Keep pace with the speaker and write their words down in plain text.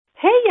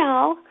Hey,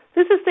 y'all.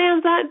 This is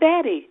Sam's Aunt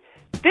Betty.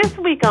 This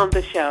week on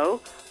the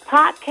show,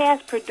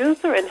 podcast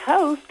producer and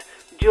host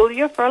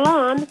Julia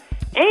Furlan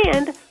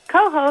and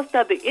co-host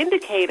of The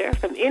Indicator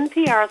from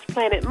NPR's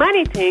Planet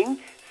Money team,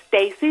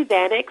 Stacey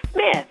Vanek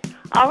Smith.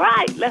 All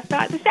right, let's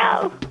start the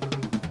show.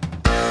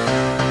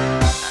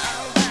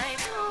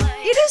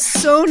 It is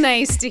so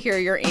nice to hear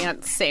your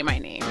aunt say my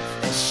name.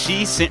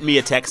 She sent me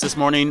a text this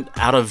morning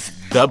out of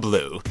the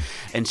blue,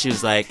 and she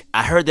was like,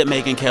 I heard that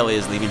Megyn Kelly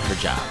is leaving her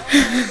job.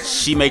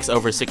 She makes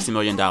over $60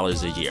 million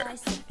a year.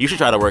 You should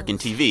try to work in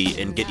TV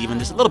and get even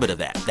just a little bit of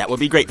that. That would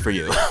be great for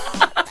you.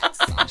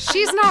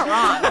 She's not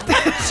wrong.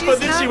 But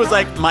then she was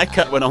like, my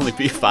cut would only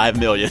be $5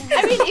 million.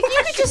 I mean, if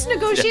you could just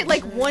negotiate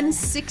like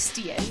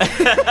 1/60th.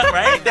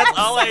 Right? That's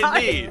all I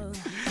need.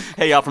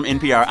 Hey, y'all, from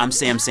NPR, I'm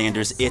Sam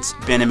Sanders. It's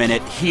been a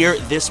minute. Here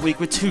this week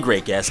with two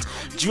great guests.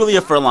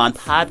 Julia Furlan,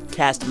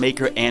 podcast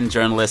maker and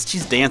journalist.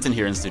 She's dancing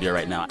here in studio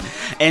right now.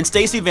 And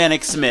Stacey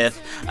Vanek Smith,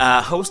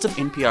 host of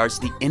NPR's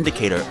The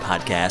Indicator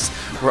podcast.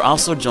 We're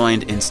also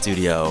joined in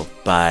studio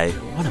by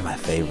one of my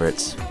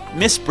favorites,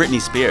 Miss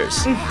Britney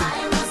Spears.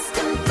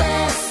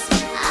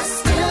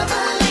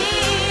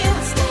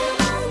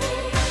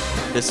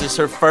 This is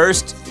her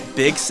first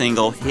big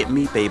single, Hit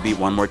Me Baby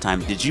One More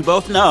Time. Did you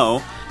both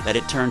know that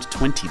it turned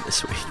 20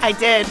 this week? I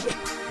did.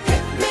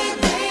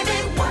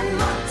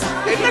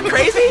 Isn't that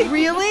crazy?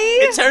 Really?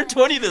 It turned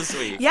 20 this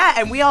week. Yeah,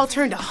 and we all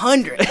turned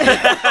 100.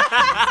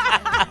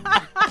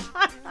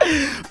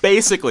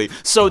 Basically.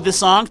 So the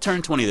song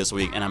turned 20 this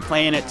week, and I'm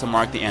playing it to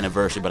mark the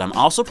anniversary, but I'm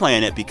also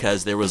playing it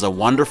because there was a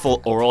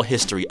wonderful oral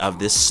history of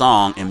this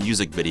song and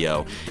music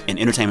video in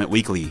Entertainment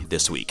Weekly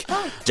this week.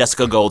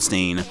 Jessica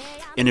Goldstein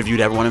interviewed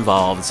everyone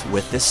involved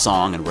with this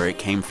song and where it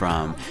came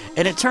from.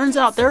 And it turns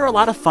out there are a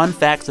lot of fun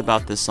facts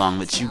about this song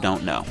that you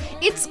don't know.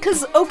 It's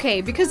because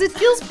it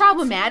feels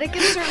problematic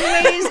in certain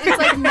ways. It's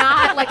like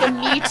not like a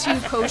Me Too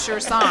kosher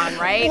song,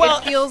 right? Well,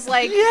 it feels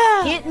like,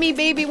 yeah. Hit me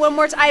baby one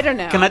more time. I don't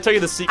know. Can I tell you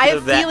the secret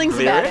of that I have feelings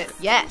lyric? about it.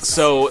 Yes.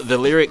 So the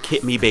lyric,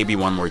 Hit Me Baby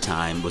One More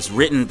Time, was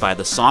written by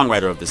the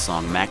songwriter of this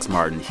song, Max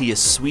Martin. He is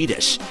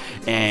Swedish,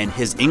 and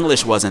his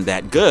English wasn't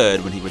that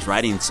good when he was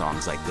writing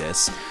songs like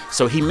this.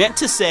 So he meant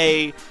to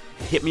say,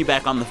 hit me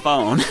back on the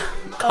phone,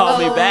 call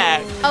me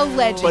back.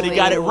 Allegedly. But he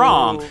got it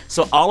wrong.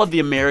 So all of the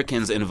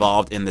Americans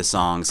involved in the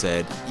song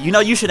said,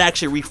 you should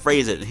actually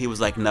rephrase it. And he was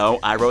like, no,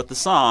 I wrote the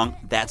song.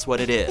 That's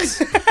what it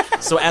is.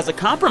 So as a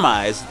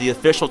compromise, the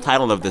official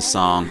title of this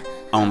song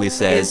only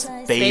says,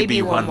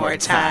 Baby One More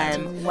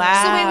Time.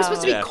 Wow. So wait, it was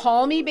supposed to be Yeah.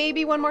 Call Me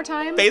Baby One More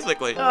Time?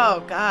 Basically.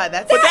 Oh, God.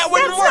 But that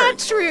wouldn't work.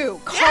 That's not true.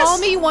 Call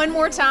me one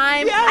more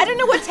time. Yes. I don't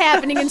know what's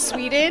happening in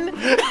Sweden,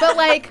 but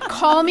like,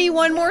 call me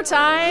one more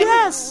time.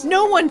 Yes.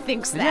 No one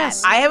thinks that.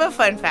 Yes. I have a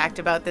fun fact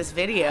about this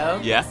video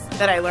Yeah?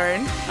 that I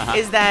learned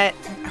is that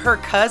her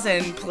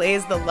cousin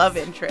plays the love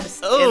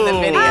interest in the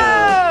Oh. video.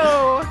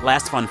 Oh.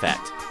 Last fun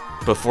fact.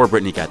 Before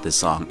Britney got this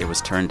song, it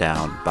was turned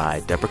down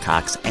by Deborah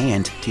Cox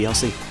and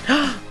TLC.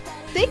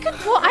 They could.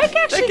 Well, I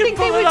actually could think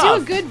they pull it would do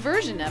off. a good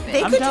version of it.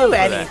 They I'm could down do for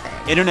anything.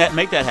 that. Internet,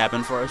 make that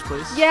happen for us,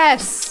 please.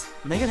 Yes.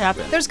 Make it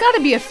happen. There's got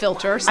to be a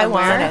filter I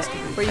somewhere. want it.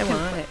 Where you I can-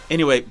 want it.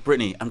 Anyway,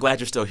 Brittany, I'm glad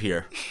you're still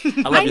here. I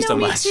love I you know, so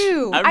me much.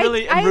 too.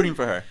 I'm rooting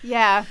for her.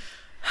 Yeah,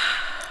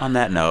 On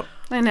that note,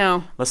 I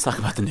know. let's talk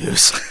about the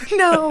news.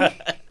 No.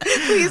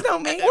 Please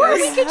don't make Or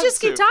we us. could just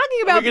keep talking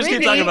about We can just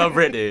keep Britney. talking about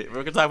Brittany. We're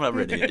going to talk about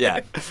Brittany.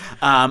 Yeah.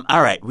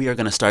 All right. We are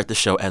going to start the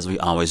show as we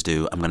always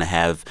do. I'm going to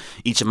have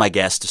each of my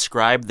guests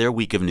describe their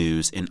week of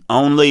news in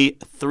only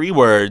 3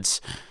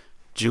 words.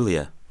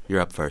 Julia, you're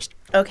up first.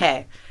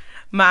 Okay.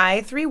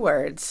 My 3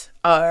 words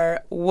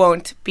are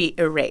won't be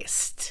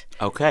erased.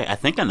 Okay. I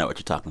think I know what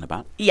you're talking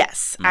about.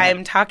 Yes,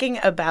 I'm talking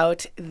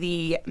about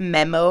the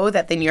memo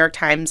that the New York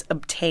Times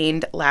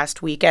obtained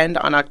last weekend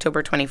on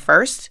October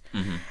 21st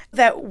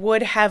that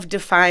would have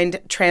defined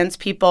trans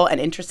people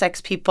and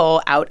intersex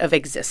people out of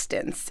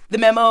existence. The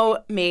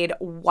memo made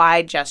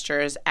wide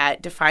gestures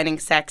at defining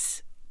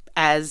sex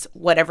as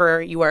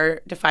whatever you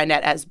are defined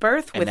at as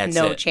birth And with that's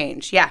no it.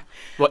 change. Yeah.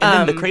 Well,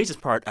 and then the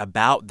craziest part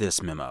about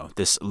this memo,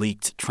 this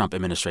leaked Trump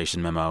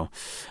administration memo,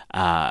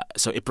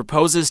 so it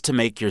proposes to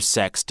make your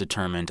sex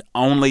determined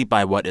only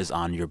by what is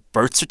on your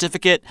birth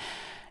certificate.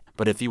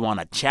 But if you want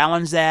to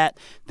challenge that,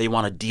 they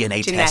want to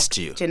DNA test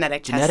you.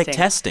 Genetic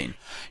testing.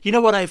 You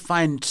know what I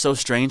find so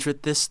strange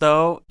with this,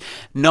 though?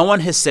 No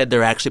one has said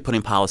they're actually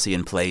putting policy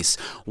in place.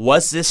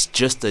 Was this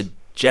just a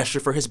gesture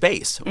for his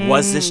base?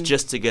 Was this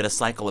just to get a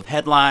cycle of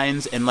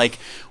headlines? And like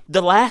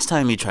the last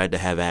time he tried to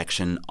have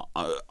action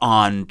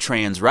on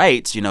trans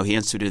rights, he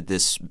instituted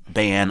this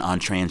ban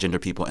on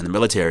transgender people in the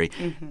military.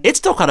 It's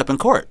still caught up in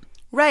court.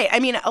 Right. I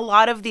mean, a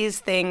lot of these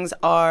things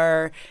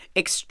are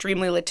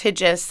extremely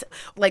litigious.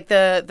 Like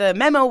the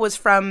memo was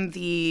from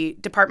the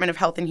Department of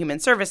Health and Human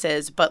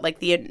Services, but like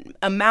the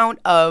amount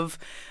of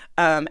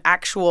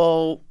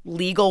actual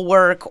legal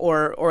work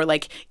or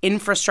like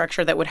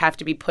infrastructure that would have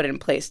to be put in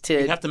place to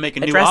You have to make a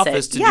new address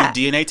office it. to Yeah.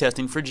 do DNA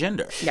testing for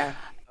gender. Yeah.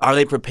 Are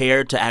they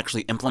prepared to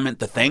actually implement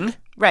the thing?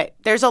 Right.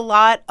 There's a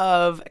lot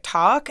of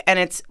talk, and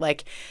it's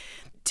like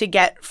to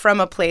get from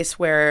a place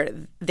where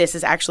this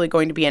is actually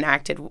going to be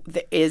enacted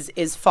is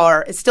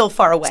still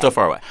far away. Still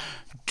far away.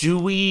 Do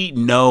we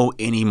know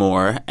any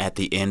more at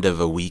the end of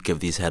a week of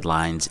these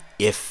headlines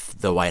if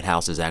the White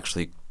House is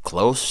actually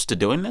close to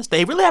doing this?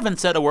 They really haven't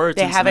said a word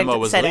since the memo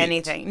was They haven't said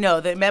leaked. anything. No,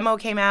 the memo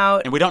came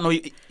out. And we don't know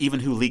even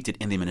who leaked it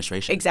in the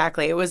administration.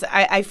 Exactly. It was.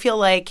 I feel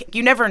like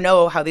you never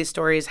know how these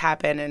stories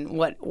happen and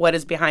what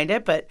is behind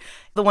it. But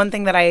the one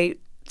thing that I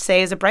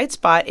say is a bright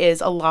spot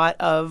is a lot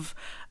of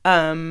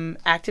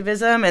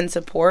activism and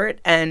support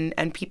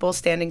and people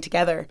standing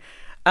together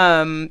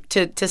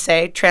to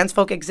say trans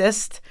folk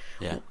exist.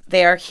 Yeah.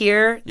 They are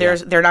here.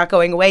 They're not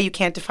going away. You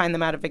can't define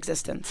them out of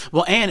existence.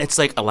 Well, and it's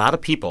like a lot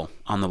of people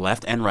on the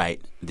left and right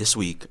this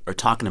week are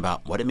talking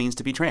about what it means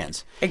to be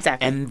trans.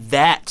 Exactly. And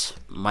that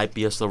might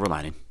be a silver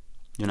lining,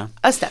 you know?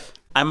 A step.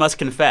 I must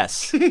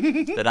confess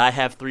that I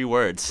have 3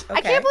 words.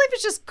 I can't believe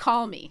it's just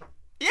call me.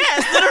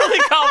 Yes, literally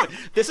call me.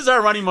 This is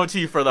our running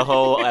motif for the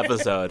whole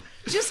episode.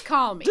 Just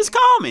call me. Just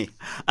call me.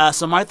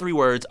 So my 3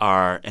 words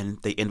are, and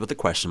they end with a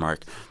question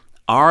mark,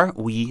 are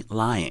we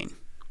lying?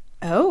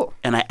 Oh.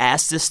 And I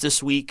asked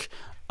this week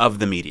of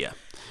the media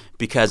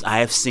because I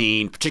have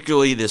seen,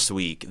 particularly this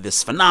week,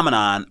 this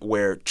phenomenon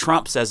where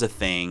Trump says a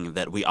thing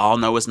that we all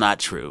know is not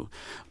true,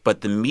 but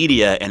the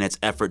media, in its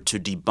effort to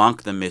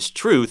debunk the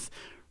mistruth,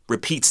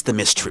 repeats the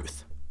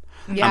mistruth.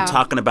 Yeah. I'm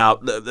talking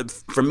about,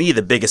 for me,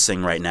 the biggest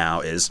thing right now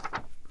is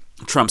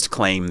Trump's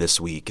claim this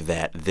week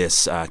that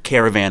this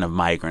caravan of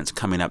migrants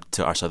coming up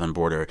to our southern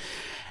border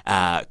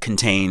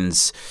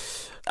contains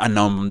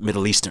unknown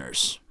Middle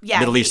Easterners,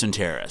 Middle Eastern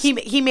terrorists.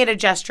 He made a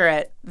gesture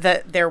at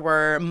that there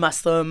were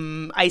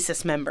Muslim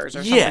ISIS members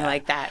or something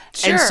like that.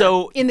 Sure. And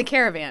so, in the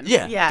caravan.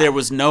 Yeah, there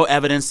was no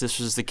evidence this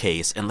was the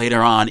case. And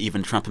later on,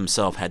 even Trump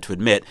himself had to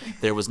admit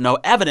there was no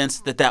evidence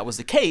that that was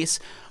the case.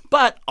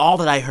 But all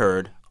that I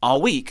heard all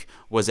week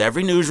was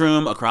every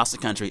newsroom across the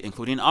country,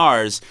 including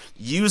ours,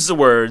 use the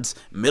words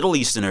Middle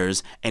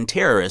Easterners and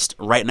terrorist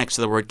right next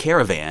to the word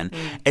caravan.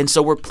 And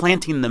so we're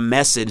planting the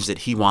message that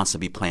he wants to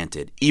be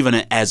planted,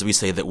 even as we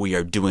say that we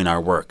are doing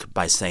our work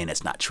by saying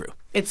it's not true.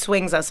 It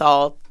swings us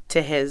all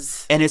to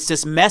his. And it's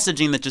this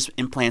messaging that just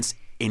implants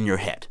in your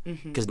head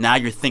because now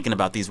you're thinking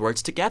about these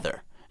words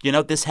together. You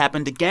know, this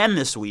happened again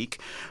this week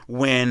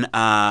when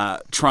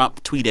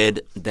Trump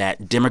tweeted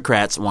that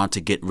Democrats want to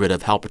get rid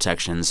of health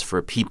protections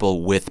for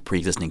people with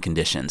pre-existing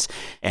conditions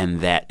and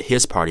that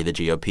his party, the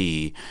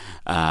GOP,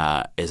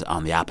 is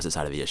on the opposite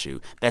side of the issue.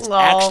 That's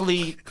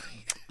actually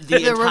the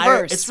entire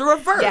reverse. It's the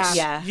reverse.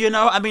 Yeah. You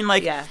know, I mean,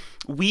 like,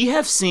 we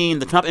have seen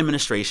the Trump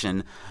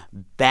administration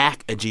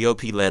back a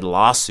GOP-led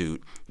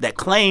lawsuit that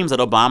claims that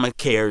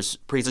Obamacare's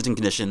pre-existing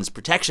conditions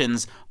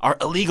protections are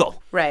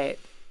illegal. Right.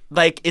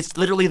 Like, it's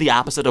literally the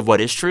opposite of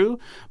what is true,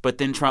 but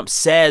then Trump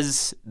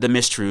says the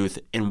mistruth,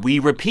 and we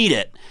repeat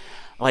it.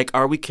 Like,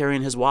 are we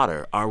carrying his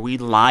water? Are we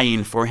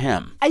lying for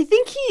him? I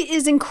think he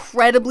is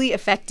incredibly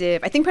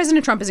effective. I think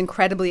President Trump is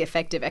incredibly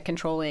effective at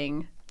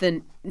controlling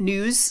the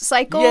news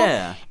cycle.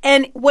 Yeah.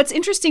 And what's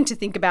interesting to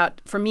think about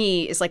for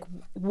me is, like,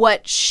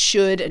 what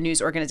should a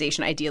news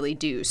organization ideally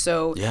do?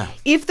 So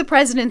if the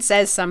president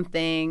says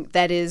something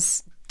that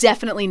is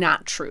definitely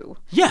not true.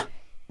 Yeah.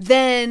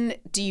 Then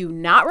do you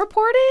not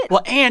report it?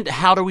 Well, and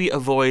how do we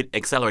avoid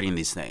accelerating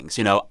these things?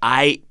 You know,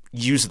 I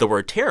used the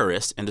word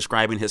terrorist in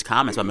describing his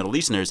comments about Middle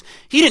Easterners.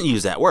 He didn't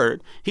use that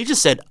word. He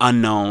just said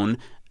unknown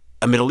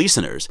Middle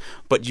Easterners.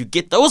 But you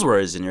get those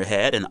words in your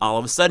head, and all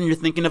of a sudden you're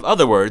thinking of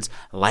other words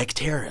like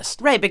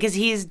terrorist. Right, because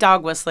he's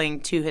dog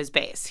whistling to his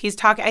base. He's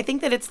talking. I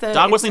think that it's the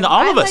dog whistling to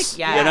all of us.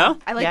 You know,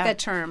 I like that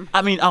term.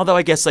 I mean, although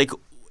I guess, like,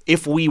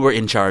 if we were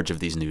in charge of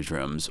these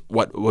newsrooms,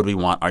 what would we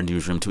want our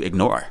newsroom to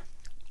ignore?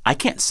 I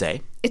can't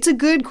say. It's a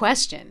good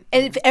question.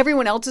 And if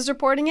everyone else is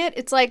reporting it,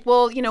 it's like,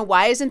 well, you know,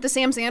 why isn't the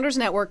Sam Sanders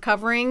Network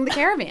covering the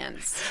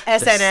caravans? SNN.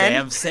 The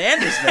Sam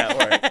Sanders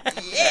Network.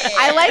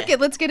 I like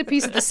it. Let's get a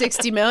piece of the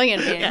 60 million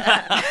here.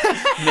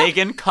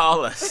 Megan,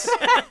 call us.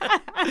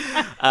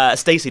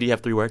 Stacey, do you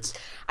have 3 words?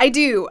 I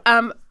do.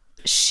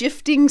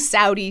 Shifting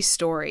Saudi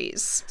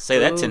stories. Say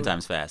that 10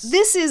 times fast.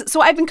 This is,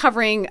 so I've been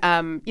covering,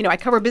 I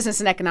cover business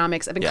and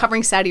economics. I've been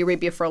covering Saudi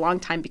Arabia for a long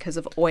time because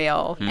of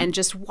oil and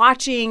just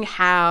watching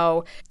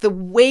how the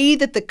way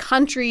that the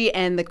country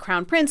and the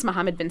Crown Prince,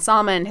 Mohammed bin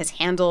Salman, has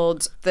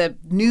handled the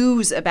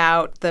news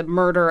about the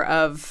murder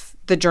of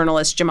the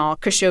journalist Jamal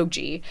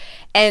Khashoggi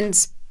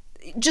and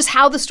just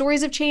how the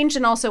stories have changed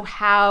and also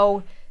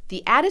how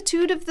the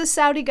attitude of the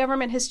Saudi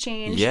government has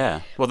changed.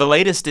 Yeah. Well, the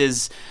latest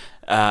is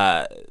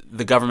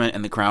the government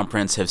and the Crown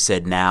Prince have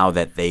said now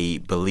that they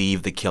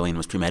believe the killing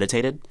was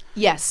premeditated.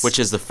 Yes. Which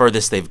is the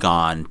furthest they've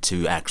gone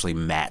to actually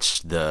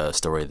match the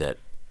story that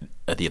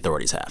the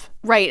authorities have.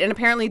 Right. And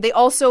apparently they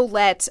also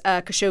let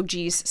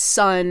Khashoggi's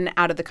son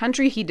out of the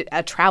country.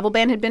 A travel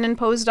ban had been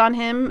imposed on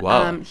him.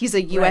 Whoa. He's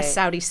a U.S.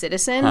 Saudi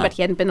citizen, but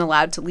he hadn't been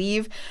allowed to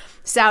leave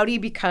Saudi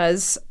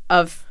because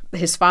of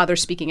his father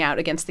speaking out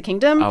against the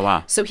kingdom. Oh,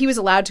 wow. So he was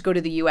allowed to go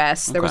to the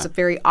U.S. There was a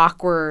very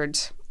awkward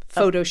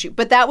photo shoot.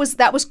 But that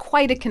was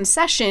quite a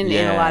concession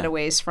in a lot of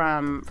ways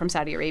from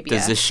Saudi Arabia.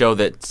 Does this show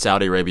that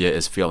Saudi Arabia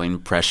is feeling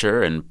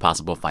pressure and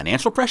possible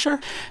financial pressure?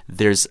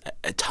 There's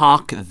a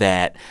talk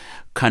that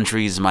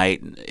countries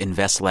might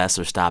invest less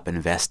or stop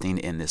investing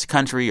in this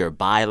country or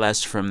buy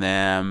less from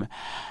them.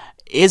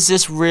 Is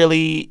this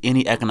really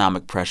any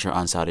economic pressure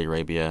on Saudi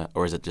Arabia,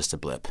 or is it just a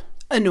blip?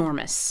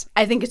 Enormous.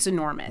 I think it's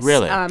enormous.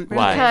 Really?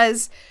 Why?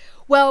 Because,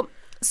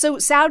 so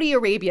Saudi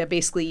Arabia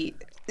basically,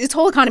 its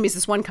whole economy is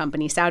this one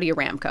company, Saudi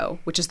Aramco,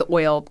 which is the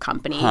oil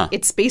company.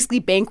 It's basically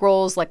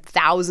bankrolls like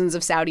thousands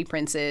of Saudi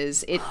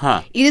princes. It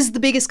is the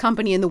biggest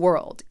company in the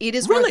world. It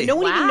is really? No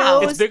one even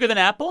knows. It's bigger than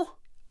Apple?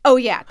 Oh,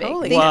 yeah.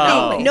 Big.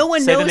 Wow. No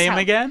one knows. Say the name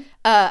again?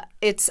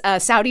 It's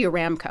Saudi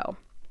Aramco.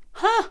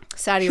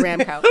 Saudi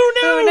Aramco.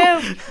 Who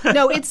knew?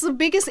 No, it's the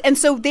biggest. And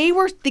so they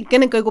were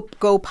going to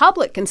go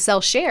public and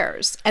sell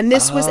shares. And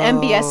this was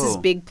MBS's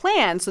big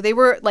plan. So they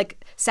were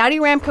like, Saudi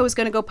Aramco was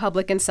going to go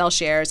public and sell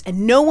shares.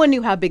 And no one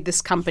knew how big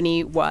this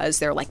company was.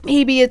 They're like,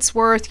 maybe it's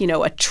worth,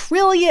 $1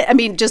 trillion. I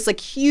mean, just like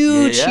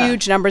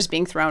huge numbers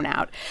being thrown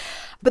out.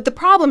 But the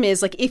problem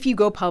is, like, if you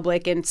go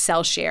public and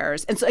sell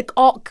shares, and so, like,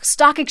 all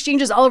stock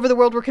exchanges all over the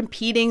world were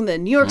competing. The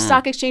New York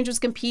Stock Exchange was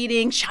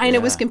competing. China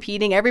was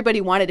competing.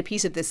 Everybody wanted a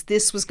piece of this.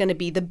 This was going to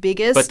be the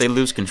biggest. But they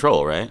lose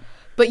control, right?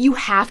 But you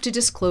have to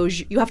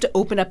disclose. You have to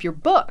open up your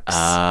books.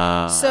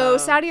 So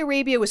Saudi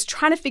Arabia was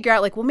trying to figure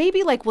out, like, well,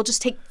 maybe, like, we'll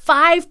just take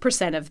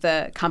 5% of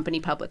the company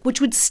public, which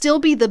would still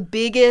be the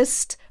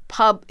biggest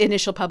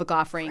initial public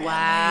offering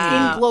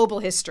in global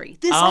history.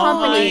 This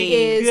company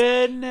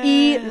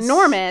is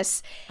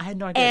enormous. I had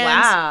no idea.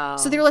 And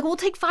so they were like, we'll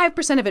take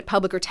 5% of it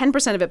public or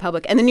 10% of it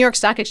public. And the New York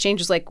Stock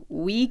Exchange was like,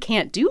 we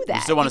can't do that.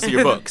 You still want to see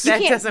your books.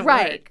 That doesn't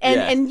work.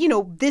 And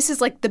this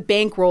is like the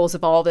bankrolls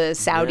of all the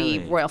Saudi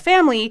royal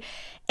family.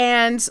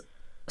 And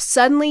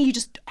suddenly you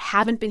just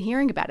haven't been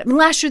hearing about it. I mean,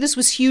 last year this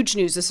was huge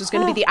news. This was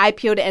going to be the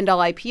IPO to end all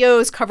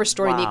IPOs, cover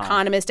story in The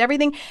Economist,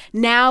 everything.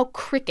 Now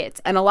crickets.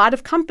 And a lot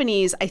of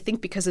companies, I think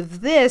because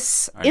of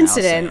this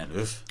incident,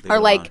 are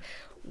like,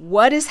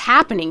 what is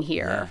happening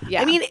here?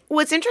 I mean,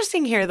 what's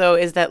interesting here, though,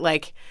 is that,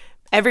 like,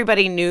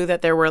 everybody knew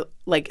that there were,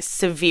 like,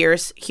 severe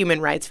human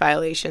rights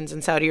violations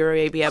in Saudi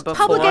Arabia before.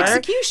 Public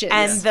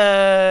executions.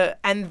 And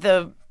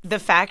the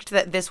fact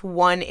that this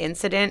one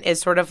incident is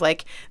sort of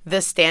like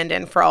the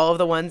stand-in for all of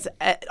the ones,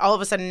 all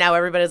of a sudden now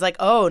everybody's like,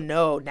 oh,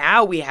 no,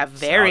 now we have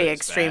very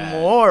extreme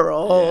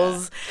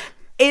morals.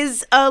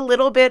 Is a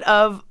little bit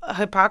of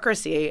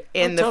hypocrisy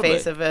in the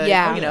face of it.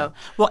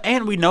 Well,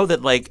 and we know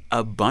that, like,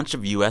 a bunch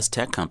of U.S.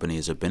 tech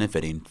companies are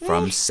benefiting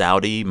from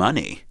Saudi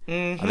money. Are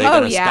they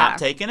going to stop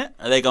taking it?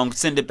 Are they going to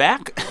send it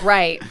back?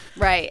 Right.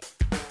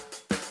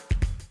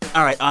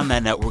 All right, on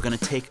that note, we're going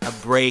to take a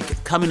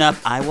break. Coming up,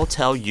 I will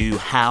tell you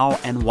how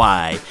and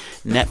why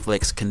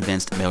Netflix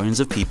convinced millions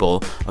of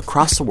people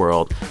across the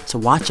world to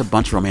watch a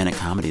bunch of romantic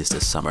comedies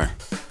this summer.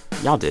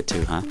 Y'all did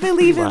too, huh?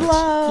 Believe in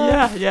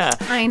love. Yeah.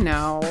 I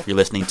know. You're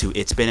listening to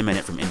It's Been a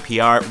Minute from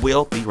NPR.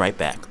 We'll be right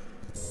back.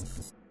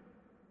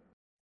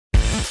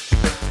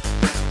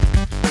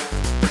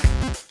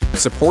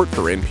 Support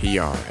for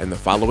NPR and the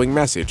following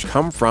message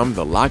come from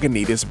the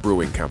Lagunitas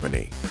Brewing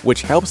Company,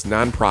 which helps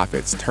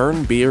nonprofits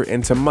turn beer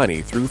into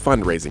money through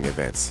fundraising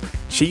events.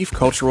 Chief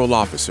Cultural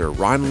Officer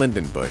Ron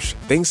Lindenbush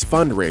thinks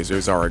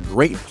fundraisers are a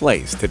great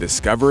place to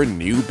discover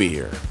new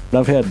beer.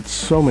 I've had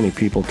so many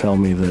people tell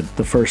me that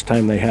the first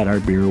time they had our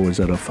beer was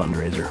at a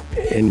fundraiser.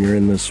 And you're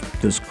in this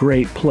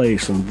great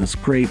place and this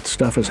great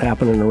stuff is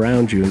happening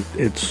around you.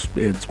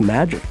 It's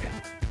magic.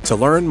 To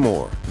learn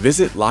more,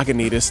 visit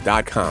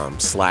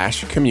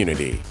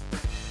Lagunitas.com/community.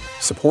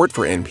 Support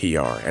for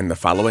NPR and the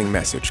following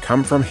message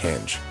come from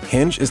Hinge.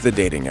 Hinge is the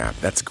dating app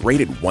that's great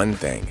at one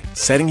thing,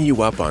 setting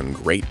you up on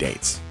great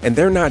dates. And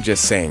they're not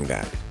just saying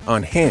that.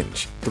 On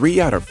Hinge,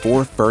 3 out of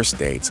 4 first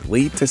dates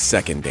lead to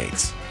second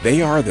dates.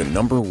 They are the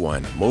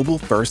 #1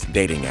 mobile-first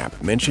dating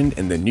app mentioned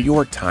in the New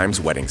York Times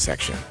wedding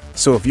section.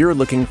 So if you're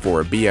looking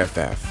for a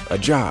BFF, a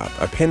job,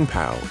 a pen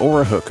pal,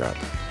 or a hookup,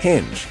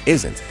 Hinge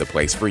isn't the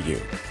place for you.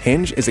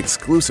 Hinge is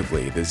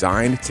exclusively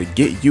designed to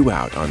get you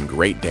out on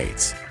great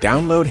dates.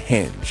 Download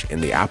Hinge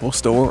in the Apple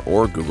Store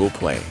or Google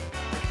Play.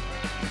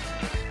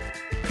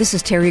 This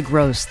is Terry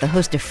Gross, the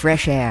host of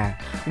Fresh Air.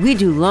 We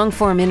do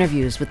long-form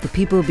interviews with the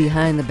people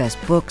behind the best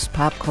books,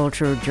 pop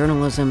culture,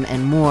 journalism,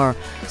 and more,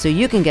 so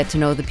you can get to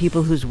know the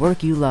people whose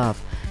work you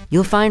love.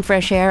 You'll find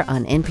Fresh Air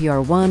on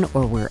NPR One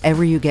or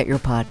wherever you get your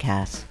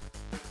podcasts.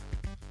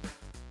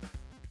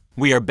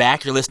 We are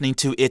back. You're listening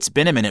to It's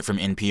Been a Minute from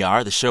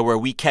NPR, the show where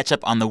we catch up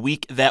on the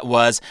week that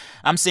was.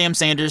 I'm Sam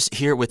Sanders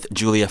here with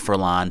Julia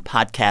Furlan,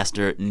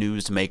 podcaster,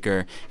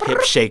 newsmaker,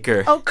 hip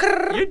shaker.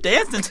 You're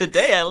dancing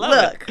today. I love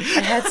it. Look,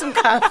 I had some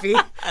coffee.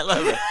 I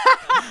love it.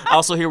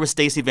 Also here with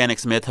Stacey Vanek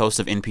Smith, host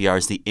of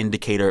NPR's The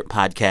Indicator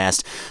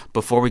podcast.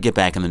 Before we get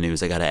back in the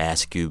news, I got to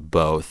ask you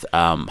both.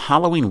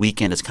 Halloween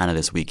weekend is kind of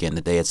this weekend.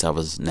 The day itself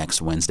is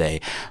next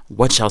Wednesday.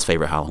 What's y'all's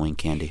favorite Halloween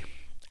candy?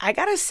 I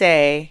got to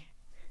say,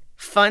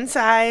 fun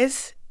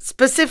size,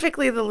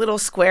 specifically the little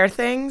square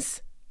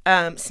things,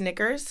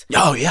 Snickers.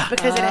 Oh, yeah.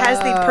 Because it has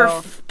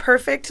the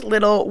perfect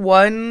little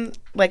one,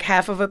 like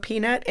half of a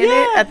peanut in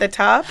it at the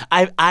top.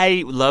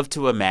 I love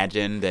to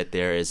imagine that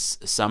there is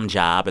some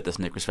job at the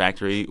Snickers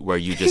factory where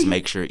you just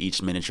make sure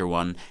each miniature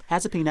one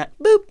has a peanut.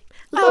 Boop.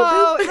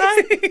 Oh,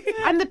 right.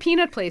 I'm the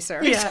peanut placer.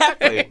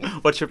 Exactly.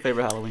 What's your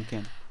favorite Halloween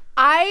candy?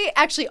 I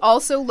actually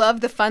also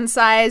love the fun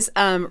size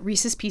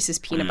Reese's Pieces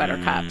peanut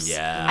butter cups.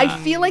 Yeah. I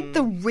feel like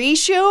the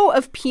ratio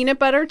of peanut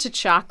butter to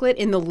chocolate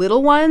in the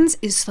little ones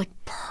is like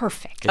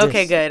perfect.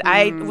 Okay, good.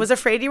 I was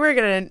afraid we were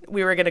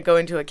gonna go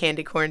into a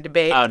candy corn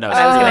debate. Oh, no.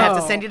 I was gonna have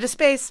to send you to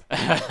space.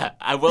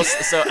 I will.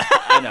 So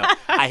I know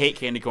I hate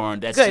candy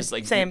corn. That's Good, just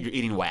like same. you're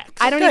eating wax.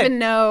 I don't Good. even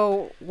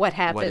know what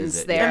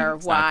happens it? there. Yeah,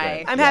 it's not Why?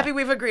 good. I'm Yeah. happy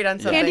we've agreed on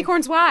something. Candy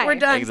corn's why. We're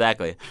done.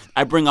 Exactly.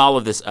 I bring all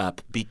of this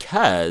up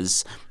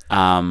because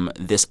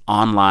this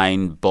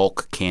online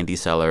bulk candy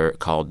seller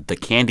called The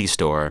Candy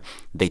Store,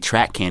 they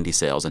track candy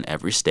sales in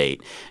every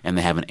state, and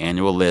they have an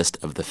annual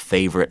list of the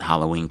favorite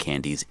Halloween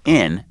candies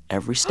in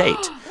every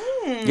state.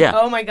 Yeah.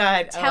 Oh my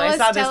God. I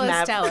saw this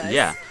map. Tell us.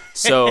 Yeah.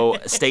 So,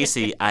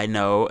 Stacey, I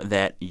know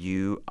that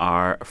you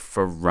are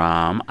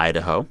from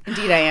Idaho.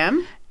 Indeed, I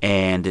am.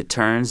 And it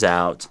turns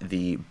out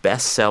the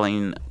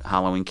best-selling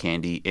Halloween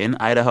candy in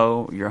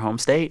Idaho, your home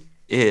state,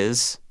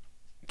 is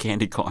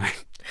candy corn.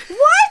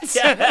 What?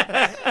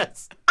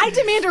 Yes. I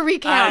demand a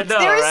recount. I know,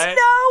 There is right?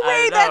 no way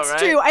I know, that's right?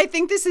 true. I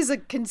think this is a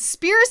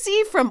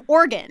conspiracy from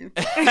Oregon.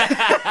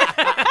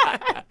 I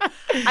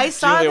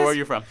saw Julia, this. where are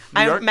you from?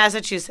 New York?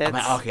 Massachusetts.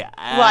 Okay.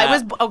 Well,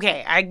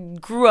 I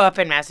grew up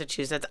in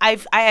Massachusetts. I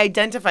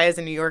identify as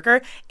a New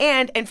Yorker,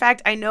 and in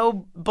fact, I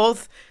know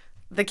both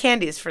the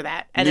candies for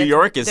that. And New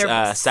York is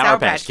they're Sour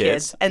Patch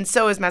Kids. and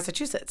so is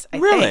Massachusetts. I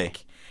Really?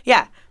 think.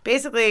 Yeah.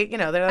 Basically,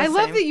 they're the I same.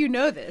 love that you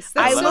know this.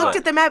 I That's so- looked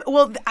at the map.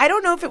 Well, I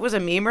don't know if it was a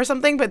meme or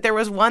something, but there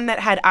was one that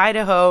had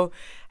Idaho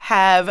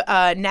have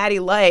Natty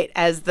Light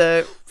as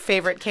the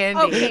favorite candy.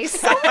 Okay,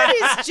 someone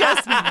is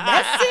just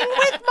messing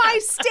with my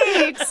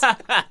states.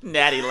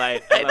 Natty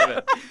Light. I love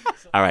it.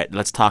 All right,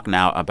 let's talk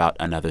now about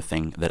another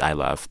thing that I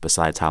love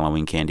besides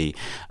Halloween candy,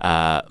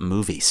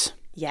 movies.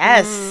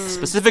 Yes.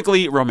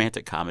 Specifically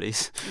romantic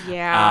comedies.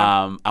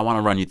 Yeah. I want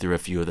to run you through a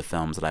few of the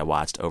films that I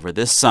watched over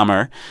this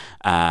summer.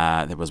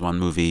 There was one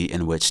movie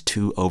in which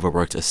two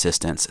overworked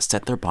assistants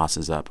set their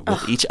bosses up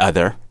with each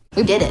other.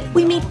 We did it.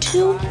 We made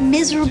two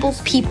miserable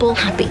people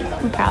happy.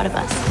 I'm proud of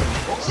us.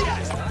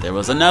 There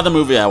was another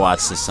movie I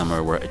watched this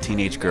summer where a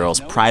teenage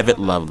girl's private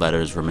love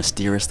letters were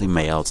mysteriously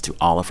mailed to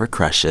all of her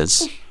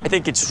crushes. I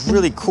think it's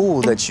really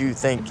cool that you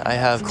think I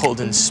have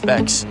golden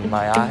specks in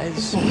my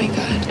eyes. Oh my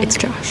God, it's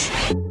Josh.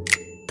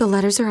 The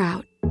letters are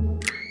out.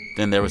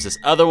 Then there was this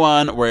other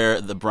one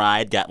where the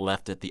bride got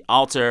left at the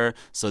altar,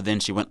 so then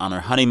she went on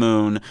her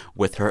honeymoon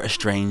with her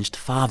estranged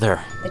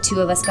father. The two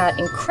of us got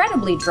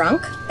incredibly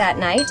drunk that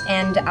night,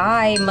 and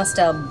I must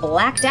have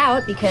blacked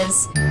out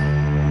because...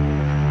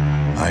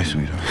 Hi,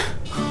 sweetheart.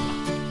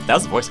 That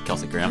was the voice of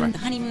Kelsey Grammer.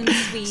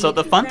 So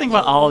the fun thing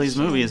about all of these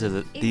movies is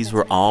that these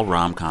were all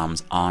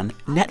rom-coms on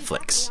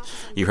Netflix.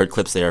 You heard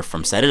clips there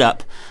from Set It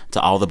Up to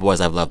All the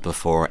Boys I've Loved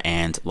Before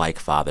and Like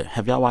Father.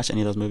 Have y'all watched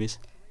any of those movies?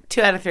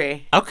 2 out of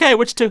 3. Okay,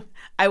 which two?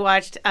 I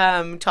watched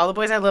To All the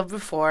Boys I Loved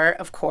Before,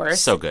 of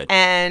course. So good.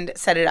 And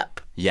Set It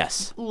Up.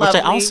 Yes, Lovely.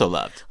 which I also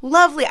loved.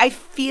 Lovely. I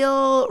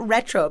feel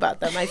retro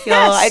about them. I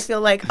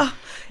feel like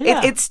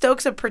it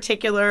stokes a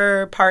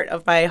particular part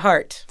of my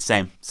heart.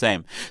 Same.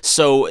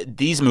 So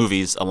these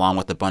movies, along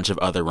with a bunch of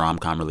other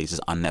rom-com releases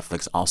on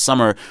Netflix all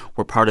summer,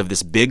 were part of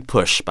this big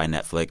push by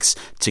Netflix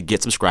to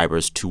get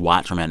subscribers to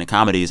watch romantic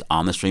comedies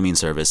on the streaming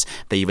service.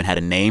 They even had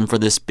a name for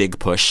this big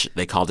push.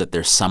 They called it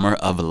their Summer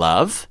of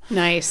Love.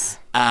 Nice.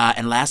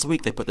 And last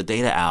week they put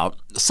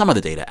some of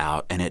the data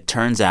out, and it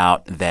turns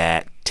out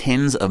that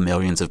tens of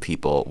millions of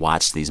people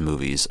watched these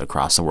movies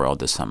across the world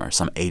this summer,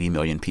 some 80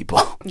 million people.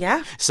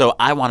 Yeah. So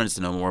I wanted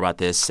to know more about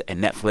this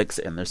and Netflix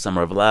and their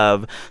Summer of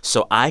Love.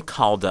 So I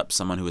called up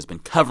someone who has been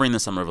covering the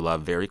Summer of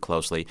Love very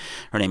closely.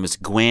 Her name is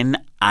Gwen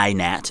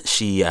Ihnat.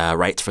 She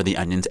writes for The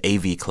Onion's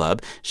AV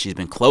Club. She's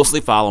been closely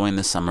following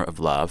the Summer of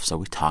Love, so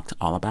we talked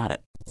all about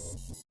it.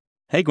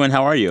 Hey, Gwen,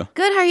 how are you?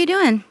 Good. How are you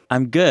doing?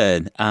 I'm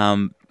good.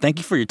 Thank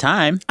you for your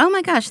time. Oh,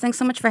 my gosh. Thanks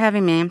so much for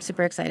having me. I'm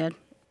super excited.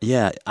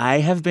 Yeah, I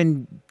have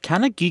been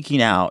kind of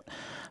geeking out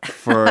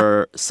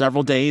for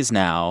several days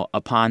now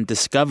upon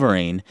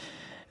discovering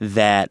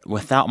that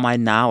without my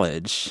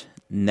knowledge,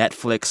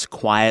 Netflix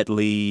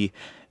quietly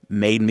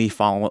made me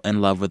fall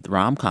in love with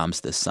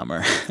rom-coms this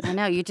summer. I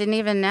know. You didn't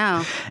even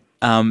know.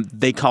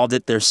 They called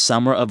it their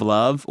Summer of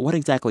Love. What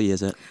exactly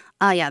is it?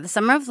 The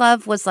Summer of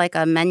Love was like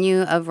a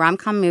menu of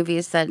rom-com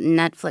movies that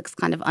Netflix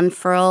kind of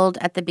unfurled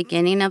at the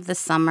beginning of the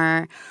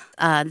summer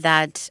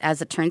that,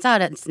 as it turns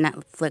out, as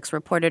Netflix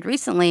reported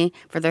recently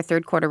for their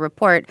third quarter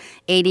report,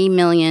 80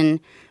 million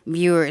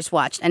viewers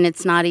watched. And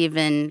it's not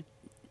even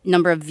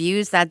number of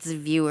views, that's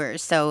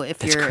viewers. So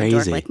if you're a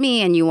dork like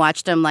me and you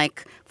watched them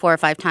like 4 or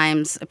 5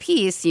 times a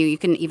piece, you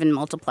can even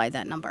multiply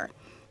that number.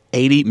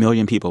 80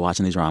 million people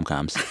watching these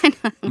rom-coms.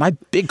 My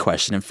big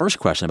question and first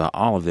question about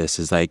all of this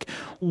is like,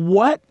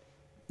 what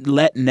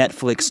let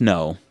Netflix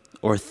know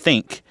or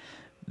think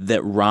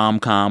that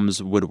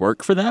rom-coms would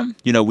work for them.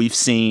 You know, we've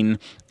seen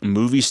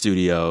movie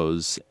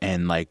studios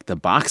and like the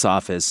box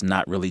office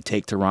not really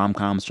take to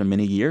rom-coms for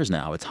many years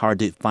now. It's hard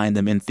to find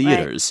them in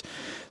theaters.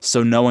 Right.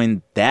 So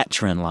knowing that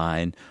trend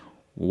line,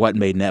 what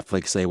made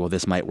Netflix say, well,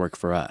 this might work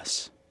for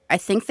us? I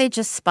think they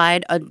just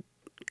spied a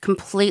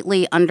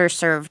completely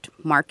underserved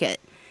market.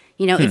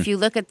 You know, if you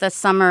look at the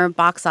summer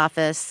box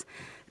office,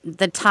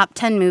 the top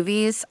 10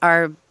 movies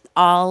are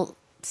all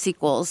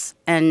sequels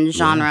and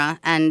genre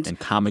and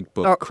comic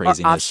book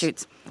craziness. Or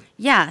offshoots.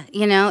 Yeah,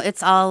 you know,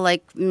 it's all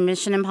like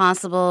Mission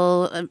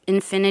Impossible,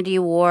 Infinity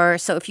War.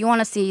 So if you want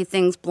to see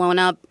things blown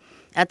up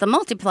at the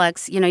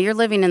multiplex, you know, you're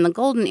living in the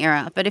golden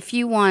era. But if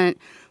you want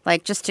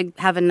like just to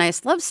have a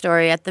nice love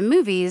story at the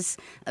movies,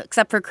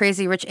 except for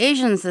Crazy Rich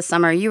Asians this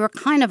summer, you were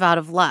kind of out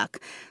of luck.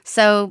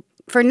 So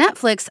for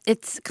Netflix,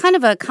 it's kind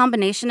of a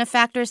combination of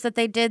factors that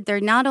they did. They're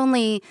not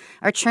only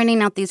are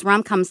churning out these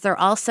rom-coms, they're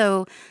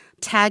also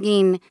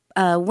tagging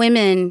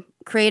women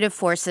creative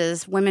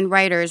forces, women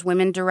writers,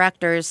 women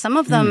directors. Some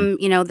of them,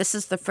 you know, this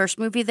is the first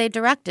movie they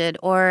directed,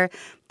 or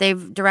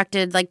they've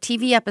directed like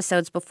TV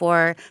episodes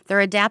before. They're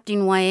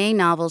adapting YA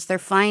novels. They're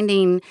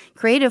finding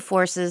creative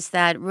forces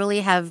that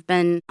really have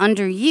been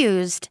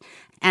underused,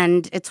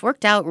 and it's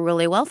worked out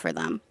really well for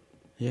them.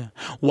 Yeah.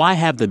 Why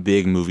have the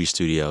big movie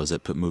studios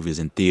that put movies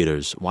in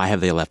theaters, why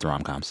have they left the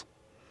rom-coms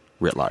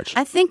writ large?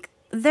 I think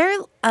they're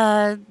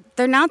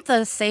not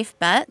the safe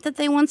bet that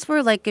they once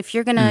were. Like if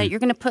you're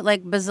gonna put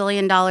like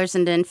bazillion dollars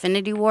into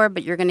Infinity War,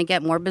 but you're gonna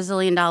get more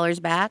bazillion dollars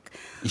back.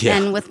 Yeah.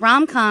 And with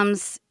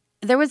rom-coms,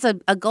 there was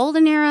a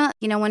golden era,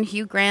 you know, when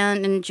Hugh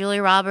Grant and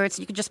Julia Roberts,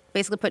 you could just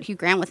basically put Hugh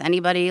Grant with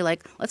anybody.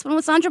 Like, let's put him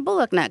with Sandra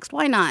Bullock next.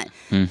 Why not?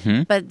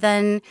 Mm-hmm. But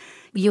then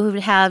you would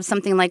have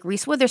something like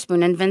Reese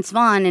Witherspoon and Vince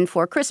Vaughn in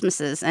Four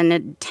Christmases, and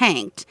it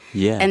tanked.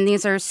 Yeah. And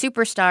these are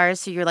superstars,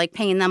 so you're like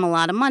paying them a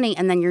lot of money,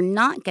 and then you're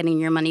not getting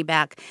your money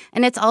back.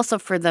 And it's also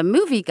for the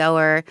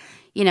moviegoer.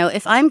 You know,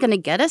 if I'm going to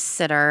get a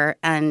sitter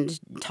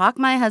and talk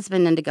my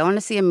husband into going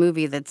to see a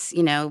movie that's,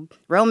 you know,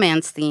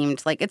 romance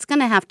themed, like it's going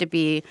to have to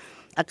be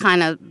a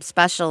kind of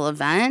special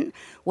event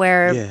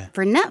where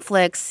for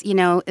Netflix, you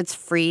know, it's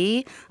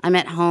free. I'm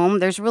at home.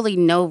 There's really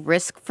no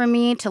risk for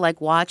me to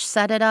like watch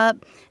Set It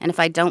Up. And if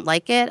I don't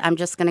like it, I'm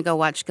just going to go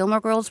watch Gilmore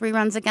Girls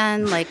reruns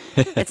again. Like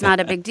it's not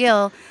a big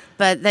deal.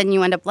 But then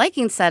you end up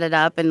liking Set It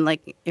Up. And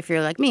like if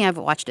you're like me, I've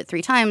watched it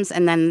 3 times.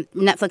 And then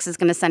Netflix is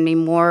going to send me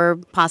more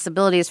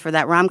possibilities for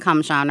that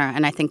rom-com genre.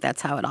 And I think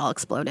that's how it all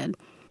exploded.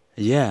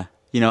 Yeah.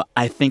 You know,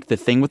 I think the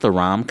thing with the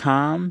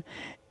rom-com,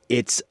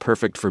 it's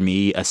perfect for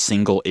me, a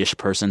single-ish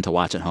person, to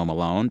watch at home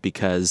alone,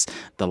 because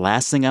the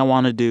last thing I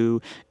want to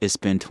do is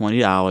spend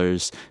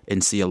 $20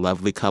 and see a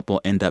lovely couple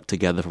end up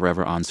together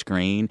forever on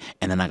screen,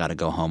 and then I got to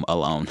go home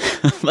alone.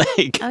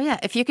 Oh,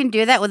 yeah. If you can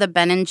do that with a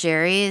Ben &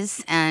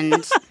 Jerry's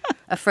and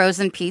a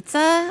frozen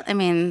pizza, I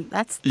mean,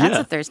 that's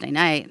a Thursday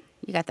night.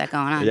 You got that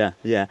going on.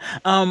 Yeah.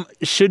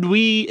 Should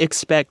we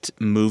expect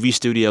movie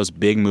studios,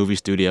 big movie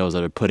studios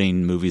that are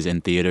putting movies in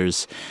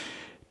theaters,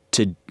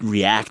 to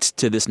react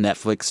to this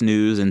Netflix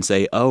news and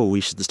say, oh,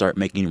 we should start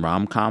making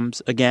rom-coms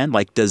again?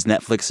 Like, does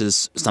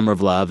Netflix's Summer of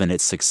Love and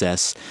its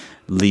success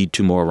lead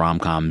to more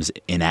rom-coms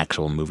in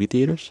actual movie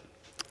theaters?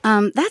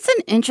 That's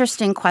an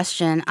interesting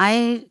question.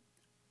 I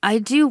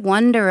do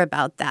wonder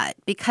about that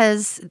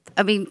because,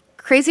 I mean,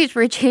 Crazy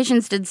Rich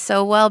Asians did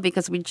so well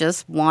because we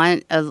just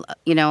want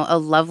a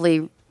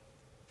lovely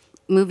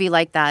movie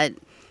like that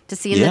to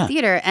see in the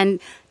theater.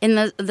 And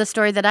in the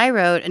story that I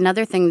wrote,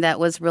 another thing that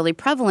was really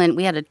prevalent,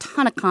 we had a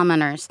ton of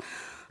commenters.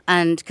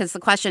 And because the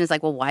question is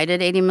like, well, why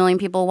did 80 million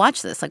people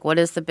watch this? Like, what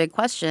is the big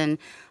question?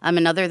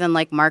 And other than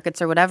like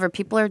markets or whatever,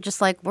 people are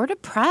just like, we're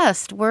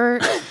depressed. We're,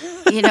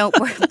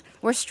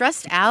 we're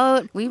stressed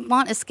out. We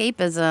want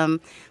escapism.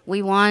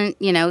 We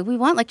want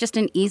like just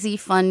an easy,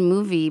 fun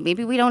movie.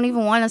 Maybe we don't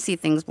even want to see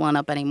things blown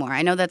up anymore.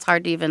 I know that's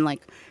hard to even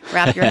like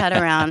wrap your head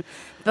around.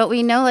 But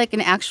we know like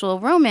an actual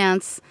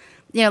romance,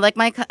 you know, like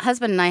my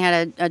husband and I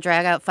had a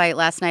drag-out fight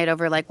last night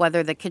over, like,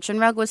 whether the kitchen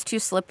rug was too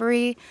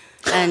slippery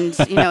and,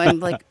 you know, and,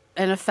 like,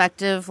 an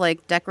effective,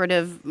 like,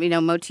 decorative, you know,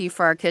 motif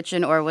for our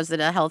kitchen, or was it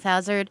a health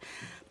hazard?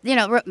 You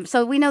know,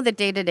 so we know that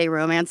day-to-day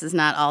romance is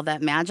not all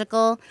that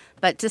magical,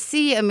 but to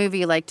see a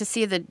movie, like, to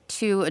see the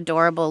 2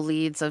 adorable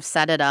leads of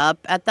Set It Up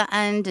at the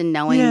end and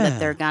knowing that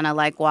they're gonna,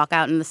 like, walk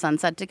out in the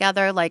sunset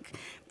together, like,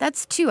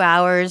 that's 2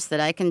 hours that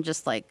I can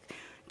just, like,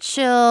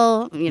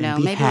 chill, you know,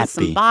 maybe happy with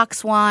some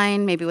box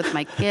wine, maybe with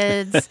my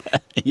kids.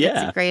 It's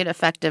a great,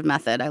 effective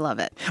method. I love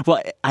it.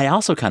 Well, I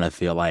also kind of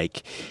feel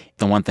like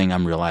the one thing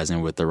I'm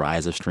realizing with the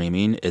rise of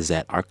streaming is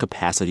that our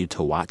capacity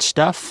to watch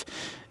stuff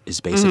is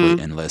basically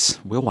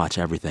endless. We'll watch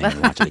everything and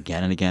watch it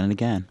again and again and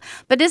again.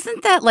 But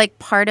isn't that like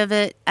part of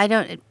it?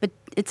 But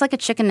it's like a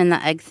chicken and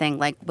the egg thing.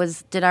 Like,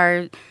 did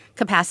our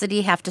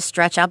capacity have to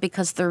stretch out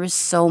because there was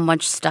so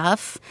much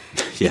stuff?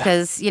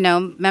 Because, you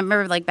know,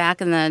 remember like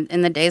back in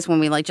the days when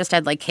we like just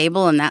had like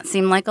cable, and that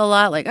seemed like a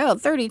lot, like,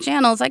 30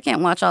 channels, I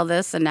can't watch all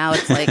this. And now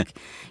it's like,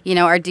 you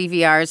know, our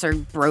DVRs are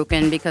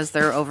broken because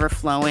they're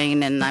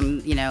overflowing, and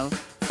I'm, you know,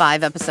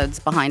 5 episodes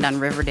behind on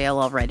Riverdale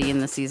already,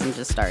 and the season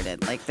just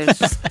started. Like, there's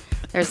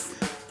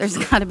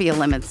got to be a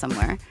limit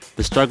somewhere.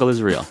 The struggle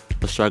is real.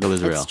 The struggle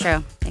is real. It's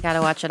true. You got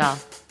to watch it all.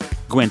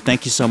 Gwen,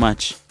 thank you so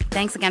much.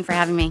 Thanks again for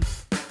having me.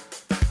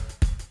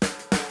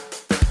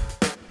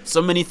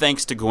 So many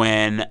thanks to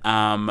Gwen.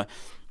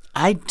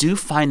 I do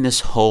find this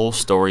whole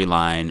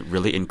storyline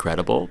really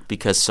incredible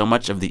because so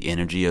much of the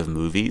energy of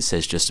movies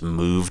has just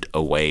moved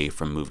away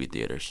from movie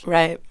theaters.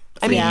 Right.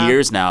 For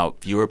years now,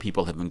 fewer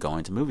people have been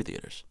going to movie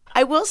theaters.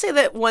 I will say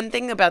that one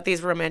thing about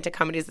these romantic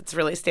comedies that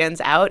really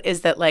stands out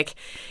is that, like,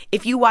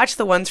 if you watch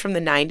the ones from the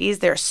 90s,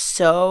 they're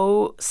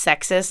so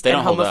sexist and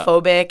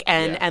homophobic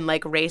and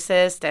like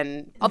racist.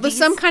 And although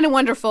Some Kind of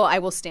Wonderful, I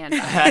will stand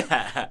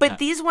by. But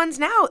these ones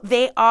now,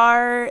 they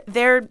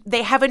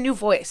have a new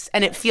voice,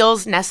 and it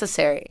feels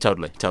necessary.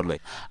 Totally.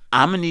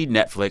 I'm going to need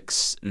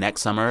Netflix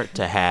next summer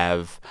to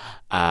have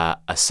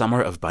a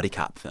summer of buddy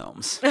cop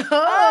films.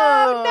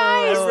 Oh,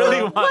 nice. I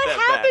really want what that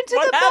happened back. to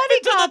What the happened buddy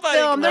to the cop buddy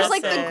film? There's cop?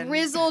 like the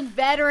grizzled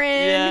veteran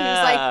Yeah.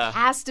 who's like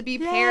has to be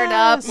paired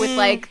up with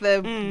like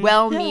the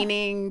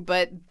well-meaning,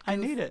 but I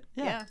need it.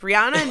 Yeah.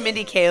 Brianna and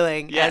Mindy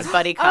Kaling Yes. as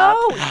buddy cop.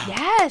 Oh,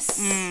 yes.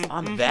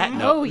 On that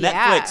note, Oh,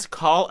 yeah. Netflix,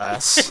 call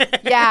us.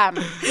 Yeah.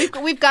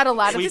 We've got a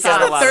lot of This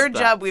stuff. is the third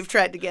job we've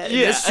tried to get.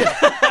 Yeah.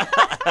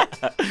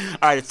 All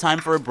right, it's time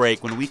for a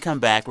break. When we come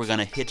back, we're going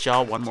to hit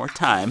y'all one more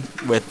time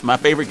with my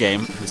favorite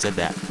game, Who Said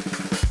That?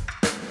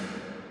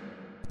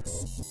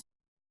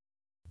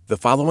 The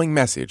following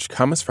message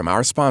comes from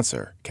our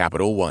sponsor,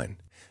 Capital One.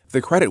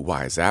 The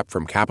CreditWise app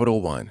from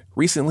Capital One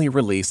recently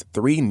released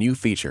 3 new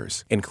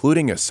features,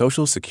 including a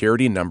social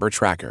security number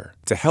tracker,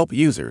 to help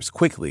users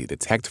quickly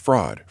detect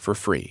fraud for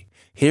free.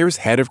 Here's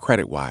head of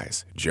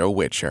CreditWise, Joe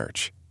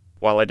Whitchurch.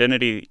 While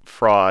identity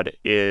fraud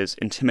is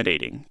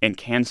intimidating and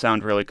can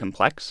sound really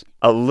complex,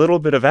 a little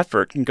bit of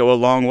effort can go a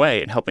long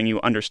way in helping you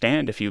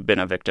understand if you've been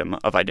a victim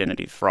of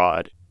identity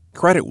fraud.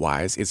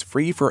 CreditWise is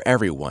free for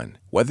everyone,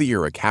 whether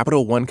you're a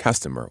Capital One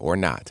customer or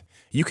not.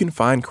 You can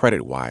find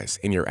CreditWise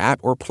in your app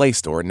or Play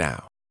Store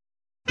now.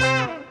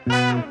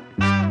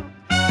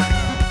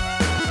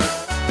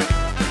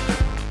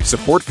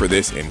 Support for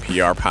this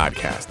NPR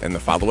podcast and the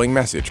following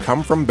message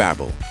come from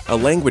Babbel, a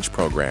language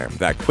program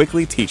that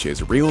quickly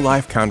teaches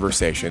real-life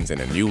conversations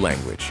in a new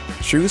language.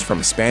 Choose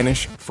from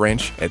Spanish,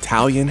 French,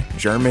 Italian,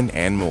 German,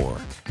 and more.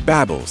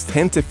 Babbel's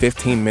 10 to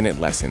 15-minute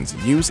lessons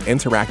use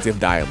interactive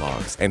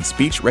dialogues and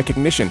speech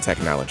recognition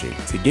technology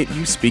to get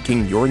you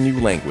speaking your new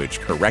language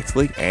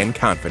correctly and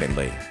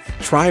confidently.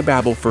 Try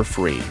Babbel for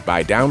free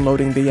by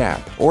downloading the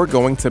app or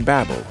going to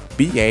Babbel,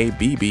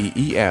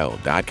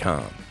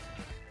 BABBEL.com.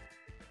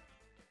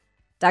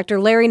 Dr.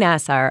 Larry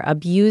Nassar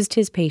abused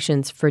his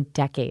patients for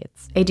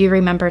decades. I do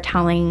remember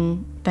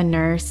telling the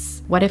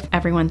nurse, what if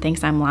everyone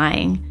thinks I'm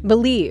lying?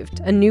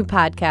 Believed, a new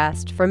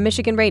podcast from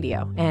Michigan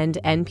Radio and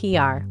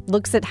NPR,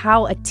 looks at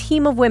how a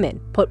team of women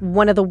put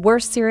one of the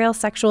worst serial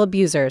sexual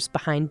abusers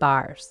behind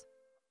bars.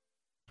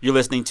 You're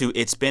listening to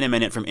It's Been a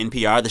Minute from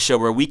NPR, the show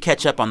where we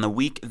catch up on the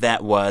week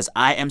that was.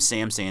 I am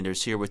Sam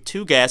Sanders, here with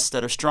 2 guests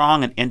that are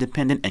strong and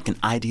independent and can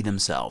ID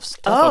themselves.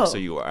 Tell folks who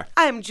you are.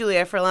 I'm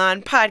Julia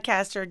Furlan,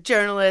 podcaster,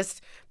 journalist,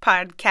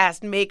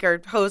 podcast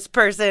maker, host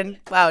person.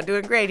 Wow,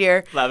 doing great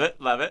here. Love it,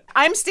 love it.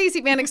 I'm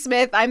Stacey Vanek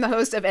Smith. I'm the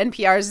host of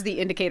NPR's The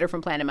Indicator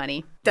from Planet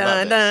Money.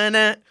 Dun, dun,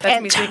 dun.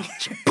 That's me singing.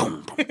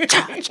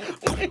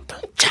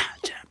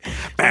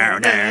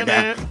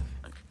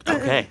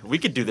 Okay, we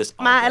could do this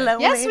all day.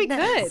 Yes, we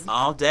could.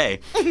 All day.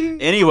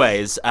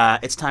 Anyways,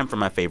 it's time for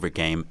my favorite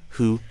game,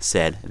 Who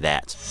Said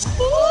That?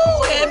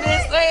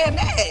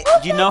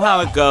 You know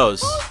how it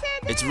goes.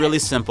 It's really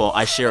simple.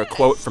 I share a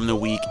quote from the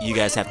week. You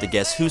guys have to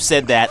guess who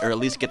said that, or at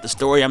least get the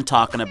story I'm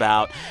talking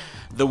about.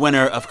 The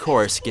winner, of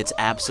course, gets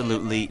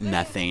absolutely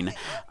nothing.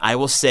 I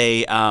will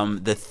say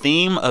the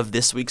theme of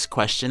this week's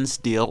questions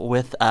deal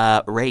with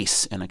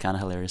race in a kind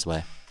of hilarious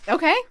way.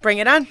 Okay. Bring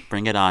it on.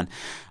 Bring it on.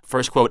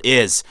 First quote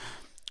is,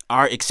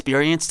 our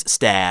experienced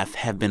staff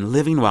have been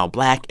living while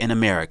black in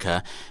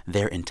America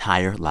their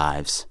entire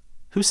lives.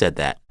 Who said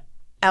that?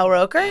 Al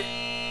Roker?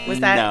 Was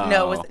that?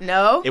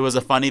 No. It was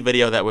a funny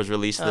video that was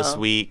released this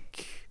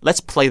week. Let's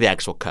play the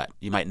actual cut.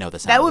 You might know the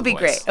sound. That of would the be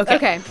voice. great.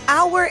 Okay.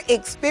 Our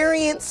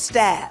experienced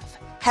staff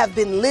have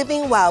been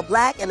living while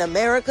black in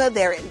America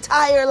their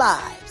entire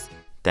lives.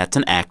 That's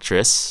an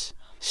actress.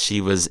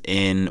 She was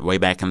in, way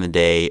back in the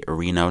day,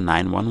 Reno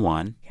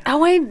 911.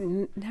 Oh, I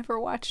never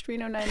watched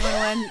Reno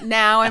 911.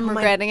 Now I'm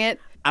regretting it.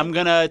 I'm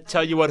going to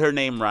tell you what her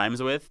name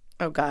rhymes with.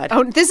 Oh, God.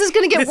 Oh, this is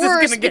going to get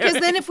worse because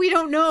then if we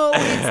don't know,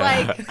 it's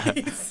like...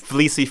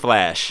 Fleecy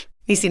Flash.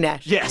 Niecy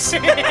Nash. Yes.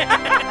 Yay!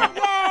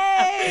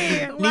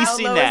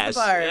 Niecy Nash.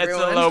 That's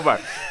a low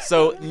bar.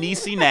 So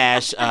Niecy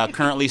Nash,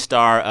 currently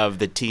star of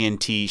the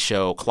TNT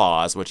show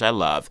Claws, which I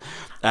love.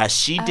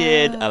 She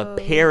did a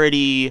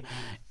parody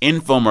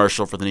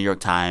infomercial for the New York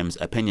Times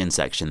opinion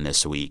section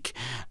this week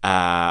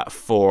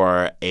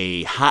for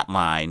a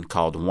hotline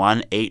called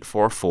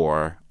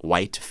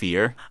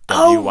 1-844-WHITE-FEAR.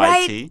 Oh, WYT.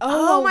 right.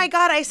 Oh, my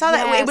God. I saw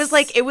that.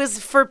 Yes. It was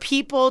for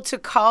people to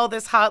call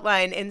this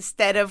hotline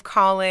instead of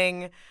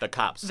calling the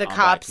cops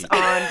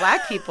on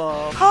black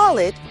people. Call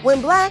it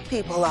when black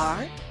people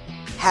are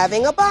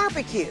having a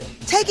barbecue,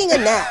 taking a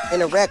nap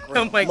in a rec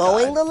room,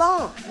 mowing the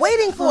lawn,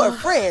 waiting for a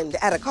friend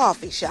at a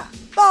coffee shop,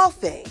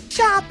 golfing,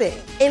 shopping,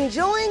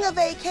 enjoying a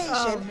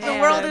vacation. The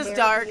world is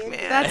dark,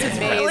 man. That's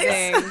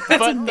amazing.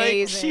 That's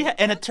amazing.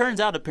 And it turns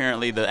out,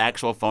 apparently, the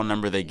actual phone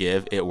number they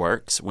give, it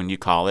works. When you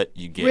call it,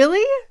 you get...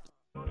 Really?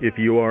 If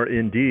you are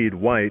indeed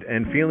white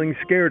and feeling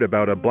scared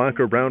about a black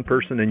or brown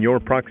person in your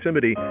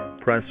proximity,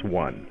 press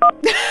 1.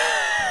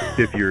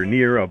 If you're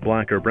near a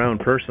black or brown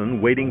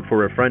person waiting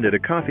for a friend at a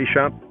coffee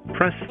shop,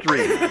 press 3.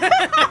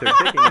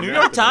 New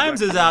York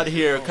Times is out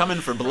here coming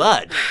for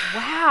blood.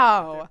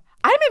 Wow.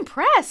 I'm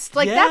impressed.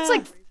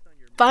 That's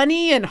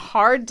funny and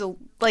hard to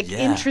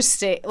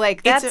interesting.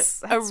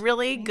 That's a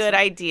really good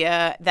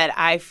idea that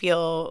I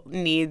feel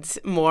needs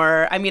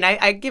more. I mean,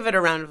 I give it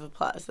a round of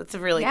applause. That's a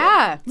really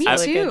good. Me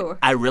too.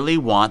 I really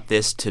want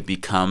this to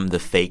become the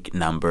fake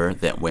number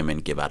that women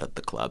give out at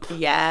the club.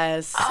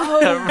 Yes.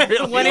 Oh,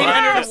 really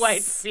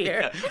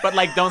 1-800-WHITE-FEAR. But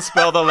don't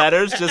spell the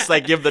letters, just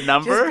give the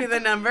number. Just do the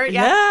number.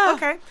 Yeah.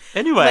 Okay.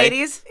 Anyway,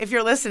 ladies, if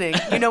you're listening,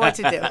 you know what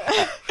to do.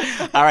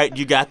 All right,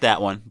 you got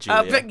that one,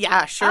 Julia.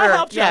 Yeah, sure. I'll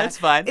help you. It's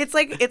fine.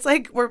 It's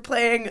like we're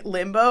playing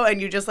limbo and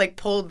you just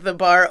pulled the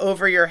bar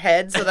over your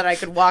head so that I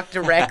could walk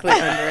directly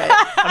under it.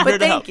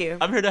 Thank you.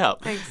 I'm here to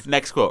help. Thanks.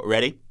 Next quote.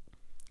 Ready?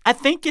 I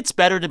think it's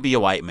better to be a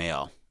white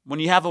male. When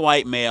you have a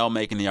white male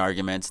making the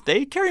arguments,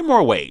 they carry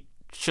more weight.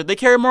 Should they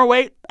carry more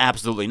weight?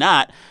 Absolutely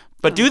not.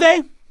 But do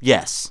they?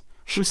 Yes.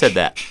 Who said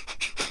that?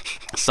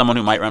 Someone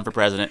who might run for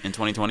president in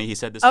 2020, he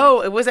said this.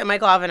 Oh, was it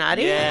Michael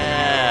Avenatti?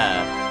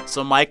 Yeah.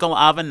 So Michael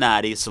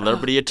Avenatti,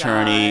 celebrity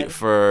attorney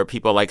for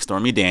people like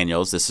Stormy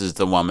Daniels. This is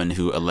the woman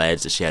who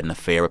alleged that she had an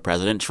affair with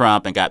President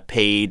Trump and got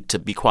paid to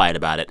be quiet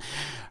about it.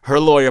 Her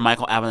lawyer,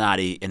 Michael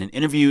Avenatti, in an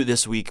interview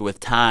this week with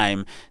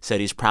Time,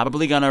 said he's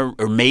probably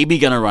maybe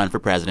gonna run for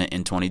president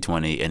in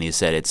 2020. And he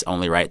said it's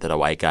only right that a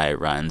white guy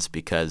runs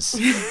because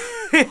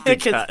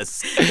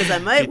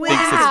I might win.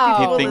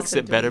 He thinks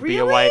it better be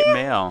a white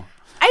male.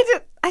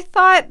 I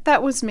thought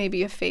that was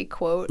maybe a fake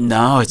quote.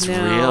 No, it's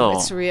real.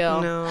 It's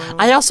real. No.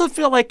 I also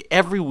feel like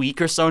every week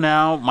or so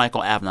now,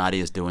 Michael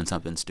Avenatti is doing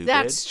something stupid.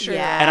 That's true.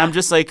 Yeah. And I'm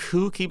just like,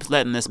 who keeps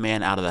letting this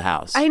man out of the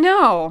house? I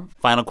know.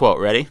 Final quote,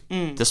 ready?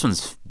 This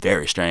one's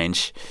very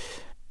strange.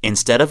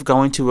 Instead of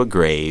going to a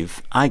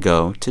grave, I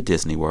go to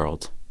Disney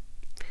World.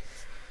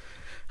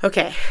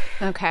 Okay.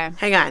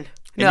 Hang on.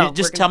 No,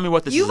 just tell me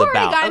what this is about. You've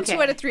already gotten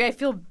 2 out of 3. I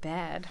feel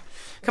bad.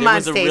 Come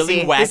on,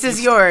 Stacey. This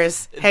is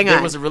yours. Hang on.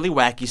 There was a really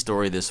wacky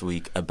story this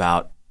week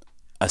about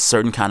a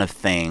certain kind of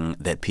thing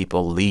that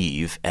people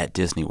leave at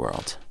Disney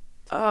World.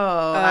 Oh,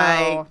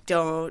 I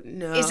don't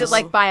know. Is it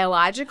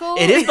biological?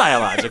 It is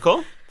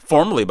biological.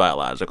 Formerly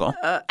biological.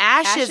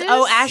 Ashes.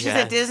 Oh, ashes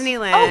at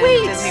Disneyland. Oh,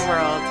 wait. Disney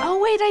World. Oh,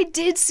 wait. I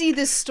did see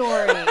this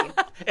story.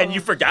 And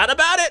you forgot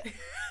about it?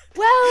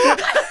 Well,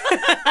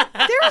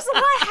 there's a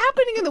lot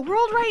happening in the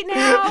world right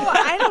now.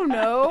 I don't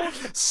know.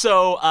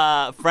 So,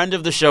 friend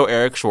of the show,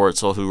 Eric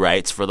Schwartzel, who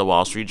writes for the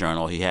Wall Street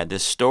Journal, he had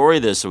this story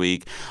this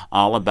week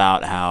all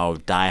about how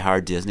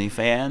diehard Disney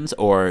fans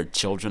or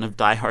children of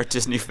diehard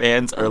Disney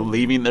fans are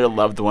leaving their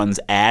loved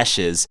ones'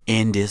 ashes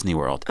in Disney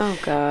World. Oh,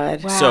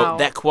 God. Wow. So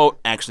that quote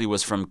actually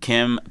was from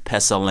Kim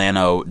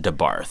Pesolano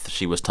DeBarth.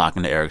 She was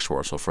talking to Eric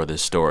Schwartzel for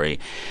this story.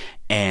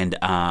 And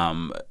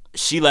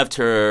she left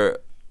her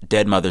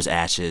dead mother's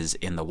ashes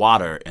in the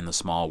water in the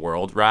Small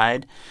World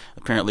ride.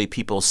 Apparently,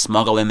 people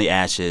smuggle in the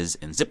ashes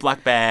in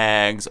Ziploc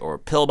bags or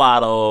pill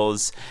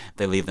bottles.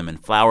 They leave them in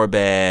flower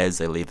beds.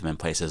 They leave them in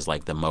places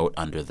like the moat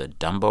under the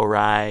Dumbo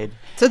ride.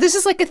 So this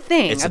is like a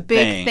thing, It's a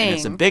big thing. And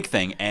it's a big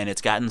thing, and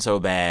it's gotten so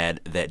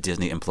bad that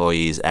Disney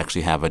employees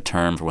actually have a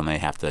term for when they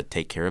have to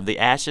take care of the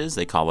ashes.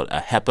 They call it a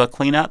HEPA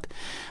cleanup,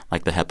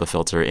 like the HEPA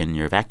filter in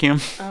your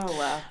vacuum. Oh,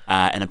 wow.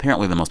 And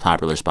apparently the most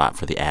popular spot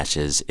for the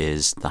ashes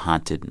is the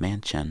Haunted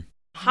Mansion.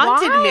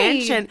 Haunted Why?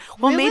 Mansion.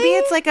 Well, Really? maybe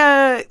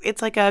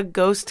it's like a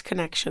ghost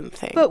connection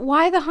thing. But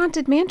why the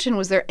Haunted Mansion?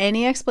 Was there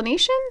any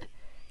explanation?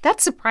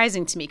 That's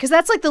surprising to me because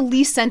that's like the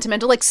least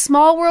sentimental. Like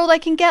Small World I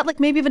can get, like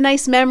maybe of a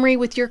nice memory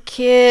with your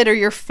kid or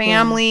your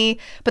family.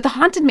 But the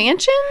Haunted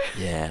Mansion?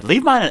 Yeah,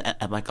 leave mine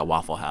at like a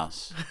Waffle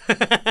House.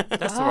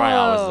 That's where I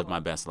always live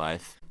my best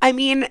life. I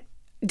mean,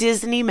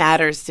 Disney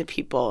matters to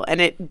people, and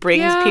it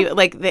brings people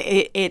like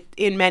it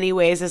in many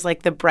ways is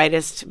like the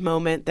brightest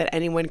moment that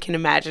anyone can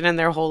imagine in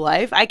their whole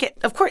life.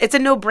 Of course, it's a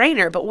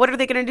no-brainer. But what are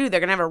they going to do?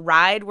 They're going to have a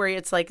ride where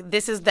it's like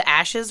this is the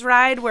Ashes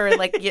ride, where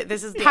like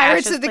this is the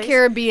Pirates Ashes of the place?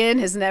 Caribbean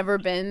has never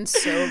been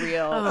so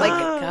real. Oh,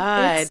 like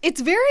God,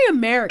 it's very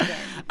American.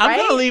 I'm right?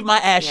 going to leave my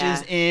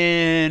ashes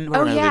in.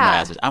 Where am I gonna leave my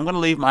yeah. ashes? I'm going to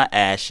leave my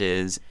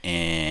ashes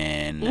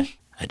in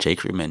a J.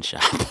 Crew men's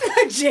shop.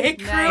 J.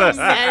 Crew men's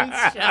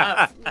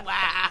shop.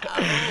 Wow.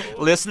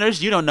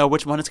 Listeners, you don't know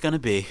which one it's going to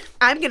be.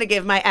 I'm going to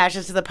give my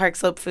ashes to the Park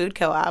Slope Food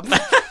Co-op.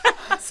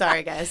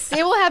 Sorry, guys.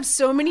 They will have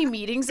so many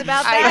meetings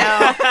about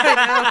that.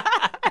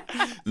 I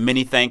know.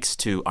 Many thanks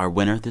to our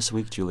winner this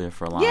week, Julia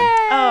Furlan.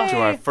 Yay! To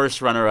our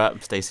first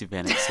runner-up, Stacey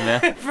Vanek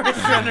Smith.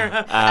 First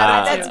runner-up.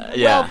 That's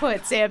well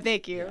put, Sam.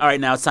 Thank you. All right,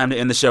 now it's time to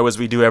end the show as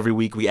we do every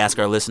week. We ask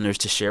our listeners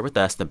to share with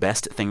us the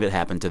best thing that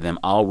happened to them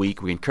all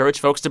week. We encourage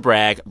folks to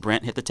brag.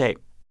 Brent, hit the tape.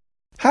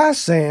 Hi,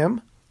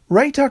 Sam.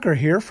 Ray Tucker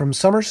here from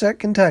Somerset,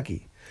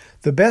 Kentucky.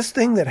 The best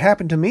thing that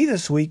happened to me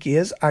this week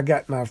is I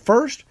got my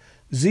first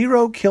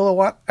 0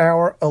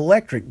 kilowatt-hour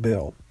electric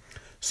bill.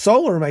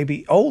 Solar may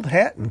be old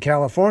hat in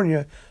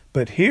California,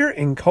 but here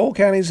in coal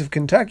counties of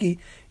Kentucky,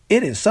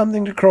 it is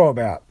something to crow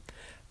about.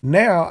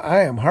 Now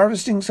I am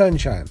harvesting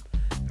sunshine.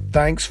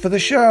 Thanks for the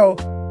show.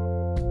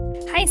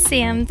 Hi,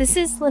 Sam. This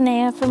is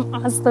Linnea from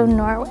Oslo,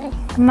 Norway.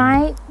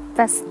 My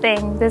best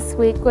thing this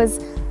week was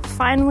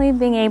finally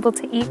being able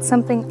to eat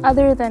something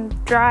other than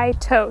dry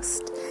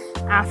toast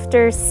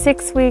after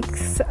 6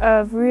 weeks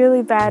of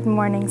really bad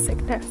morning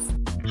sickness.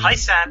 Hi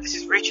Sam, this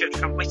is Richard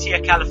from Whittier,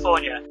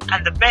 California,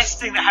 and the best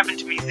thing that happened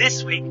to me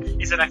this week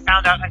is that I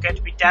found out I'm going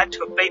to be dad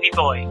to a baby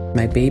boy.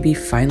 My baby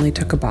finally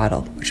took a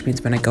bottle, which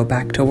means when I go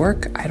back to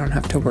work, I don't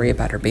have to worry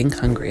about her being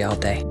hungry all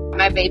day.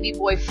 My baby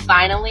boy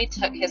finally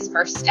took his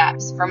first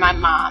steps for my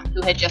mom,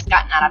 who had just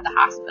gotten out of the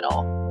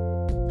hospital.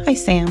 Hi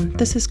Sam,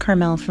 this is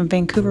Carmel from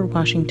Vancouver,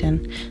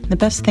 Washington. The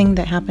best thing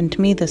that happened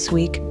to me this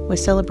week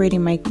was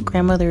celebrating my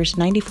grandmother's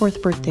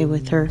 94th birthday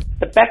with her.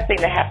 The best thing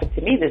that happened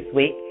to me this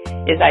week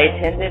is I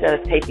attended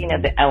a taping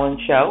of The Ellen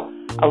Show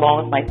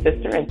along with my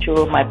sister and 2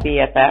 of my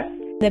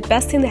BFFs. The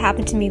best thing that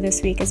happened to me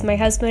this week is my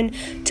husband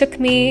took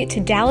me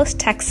to Dallas,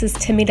 Texas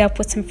to meet up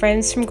with some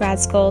friends from grad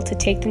school to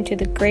take them to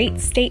the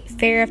Great State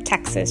Fair of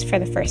Texas for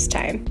the first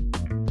time.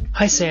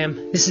 Hi Sam,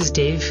 this is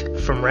Dave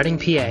from Reading,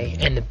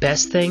 PA, and the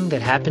best thing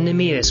that happened to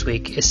me this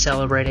week is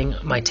celebrating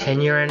my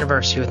 10-year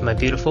anniversary with my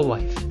beautiful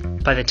wife.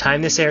 By the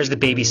time this airs, the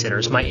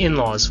babysitters, my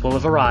in-laws, will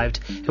have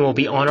arrived and we'll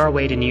be on our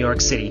way to New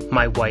York City,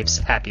 my wife's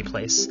happy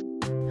place.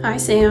 Hi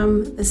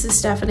Sam, this is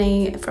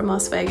Stephanie from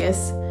Las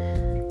Vegas.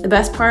 The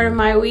best part of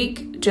my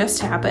week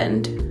just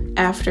happened.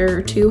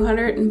 After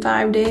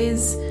 205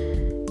 days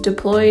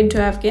deployed to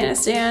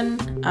Afghanistan,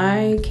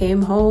 I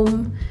came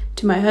home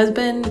to my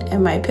husband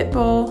and my pit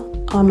bull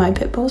on my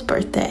pit bull's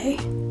birthday.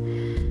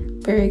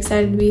 Very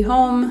excited to be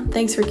home.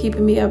 Thanks for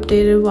keeping me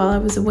updated while I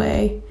was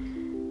away.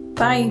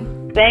 Bye.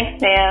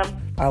 Thanks, Sam.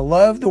 I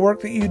love the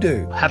work that you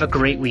do. Have a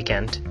great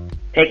weekend.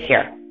 Take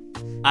care.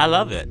 I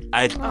love it.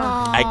 I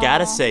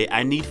gotta say,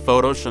 I need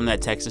photos from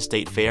that Texas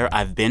State Fair.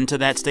 I've been to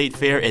that state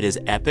fair. It is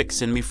epic.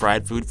 Send me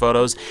fried food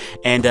photos.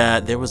 And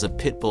there was a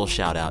pit bull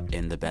shout out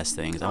in the best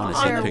things. I want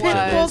to see a picture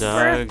of the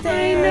dog.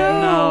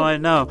 I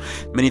know.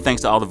 Many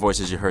thanks to all the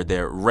voices you heard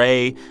there.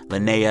 Ray,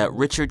 Linnea,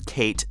 Richard,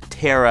 Kate,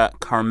 Tara,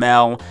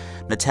 Carmel,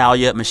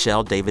 Natalia,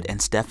 Michelle, David,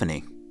 and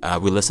Stephanie.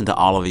 We listen to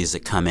all of these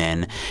that come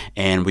in,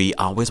 and we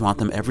always want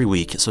them every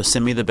week. So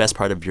send me the best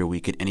part of your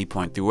week at any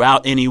point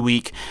throughout any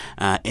week,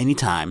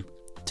 anytime,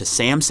 to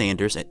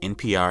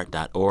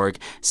samsanders@npr.org,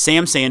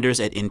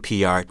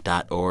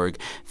 samsanders@npr.org.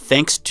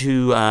 Thanks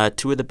to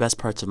 2 of the best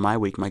parts of my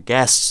week, my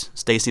guests,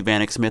 Stacey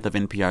Vanek Smith of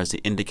NPR's The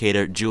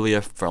Indicator,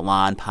 Julia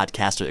Furlan,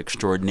 podcaster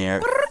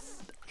extraordinaire.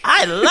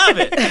 I love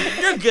it.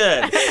 You're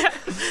good.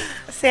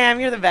 Sam,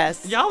 you're the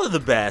best. Y'all are the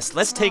best.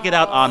 Let's take it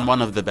out on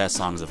one of the best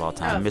songs of all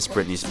time, Miss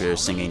Britney Spears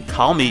singing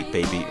Call Me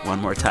Baby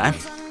one more time.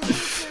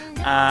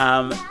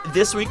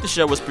 This week, the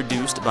show was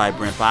produced by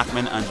Brent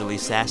Bachman, Anjali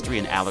Sastry,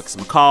 and Alex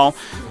McCall.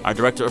 Our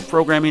director of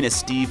programming is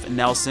Steve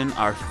Nelson.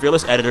 Our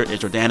fearless editor is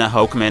Jordana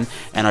Hochman.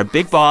 And our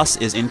big boss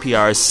is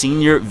NPR's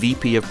senior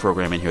VP of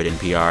programming here at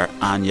NPR,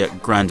 Anya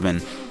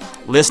Grundman.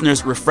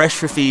 Listeners,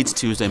 refresh your feeds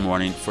Tuesday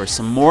morning for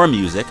some more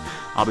music.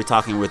 I'll be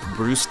talking with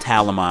Bruce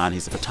Talamon.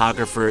 He's a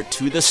photographer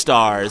to the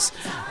stars,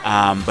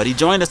 but he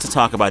joined us to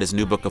talk about his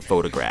new book of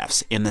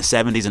photographs. In the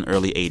 70s and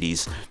early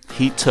 80s,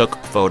 he took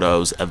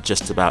photos of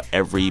just about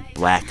every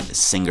black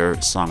singer,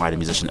 songwriter,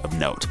 musician of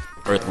note.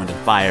 Earth, Wind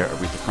 & Fire,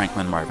 Aretha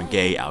Franklin, Marvin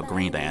Gaye, Al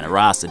Green, Diana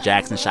Ross,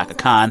 Jackson, Chaka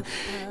Khan.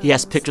 He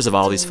has pictures of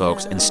all these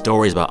folks and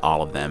stories about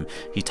all of them.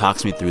 He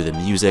talks me through the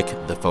music,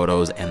 the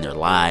photos, and their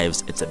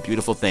lives. It's a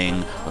beautiful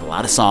thing with a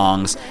lot of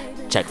songs.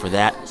 Check for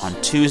that on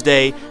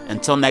Tuesday.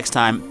 Until next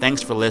time,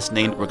 thanks for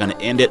listening. We're going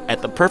to end it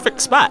at the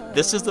perfect spot.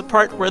 This is the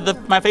part where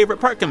my favorite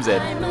part comes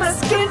in.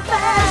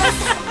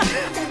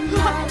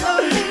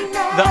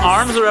 The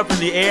arms are up in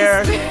the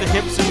air. The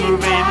hips are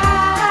moving.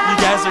 You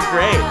guys are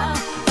great.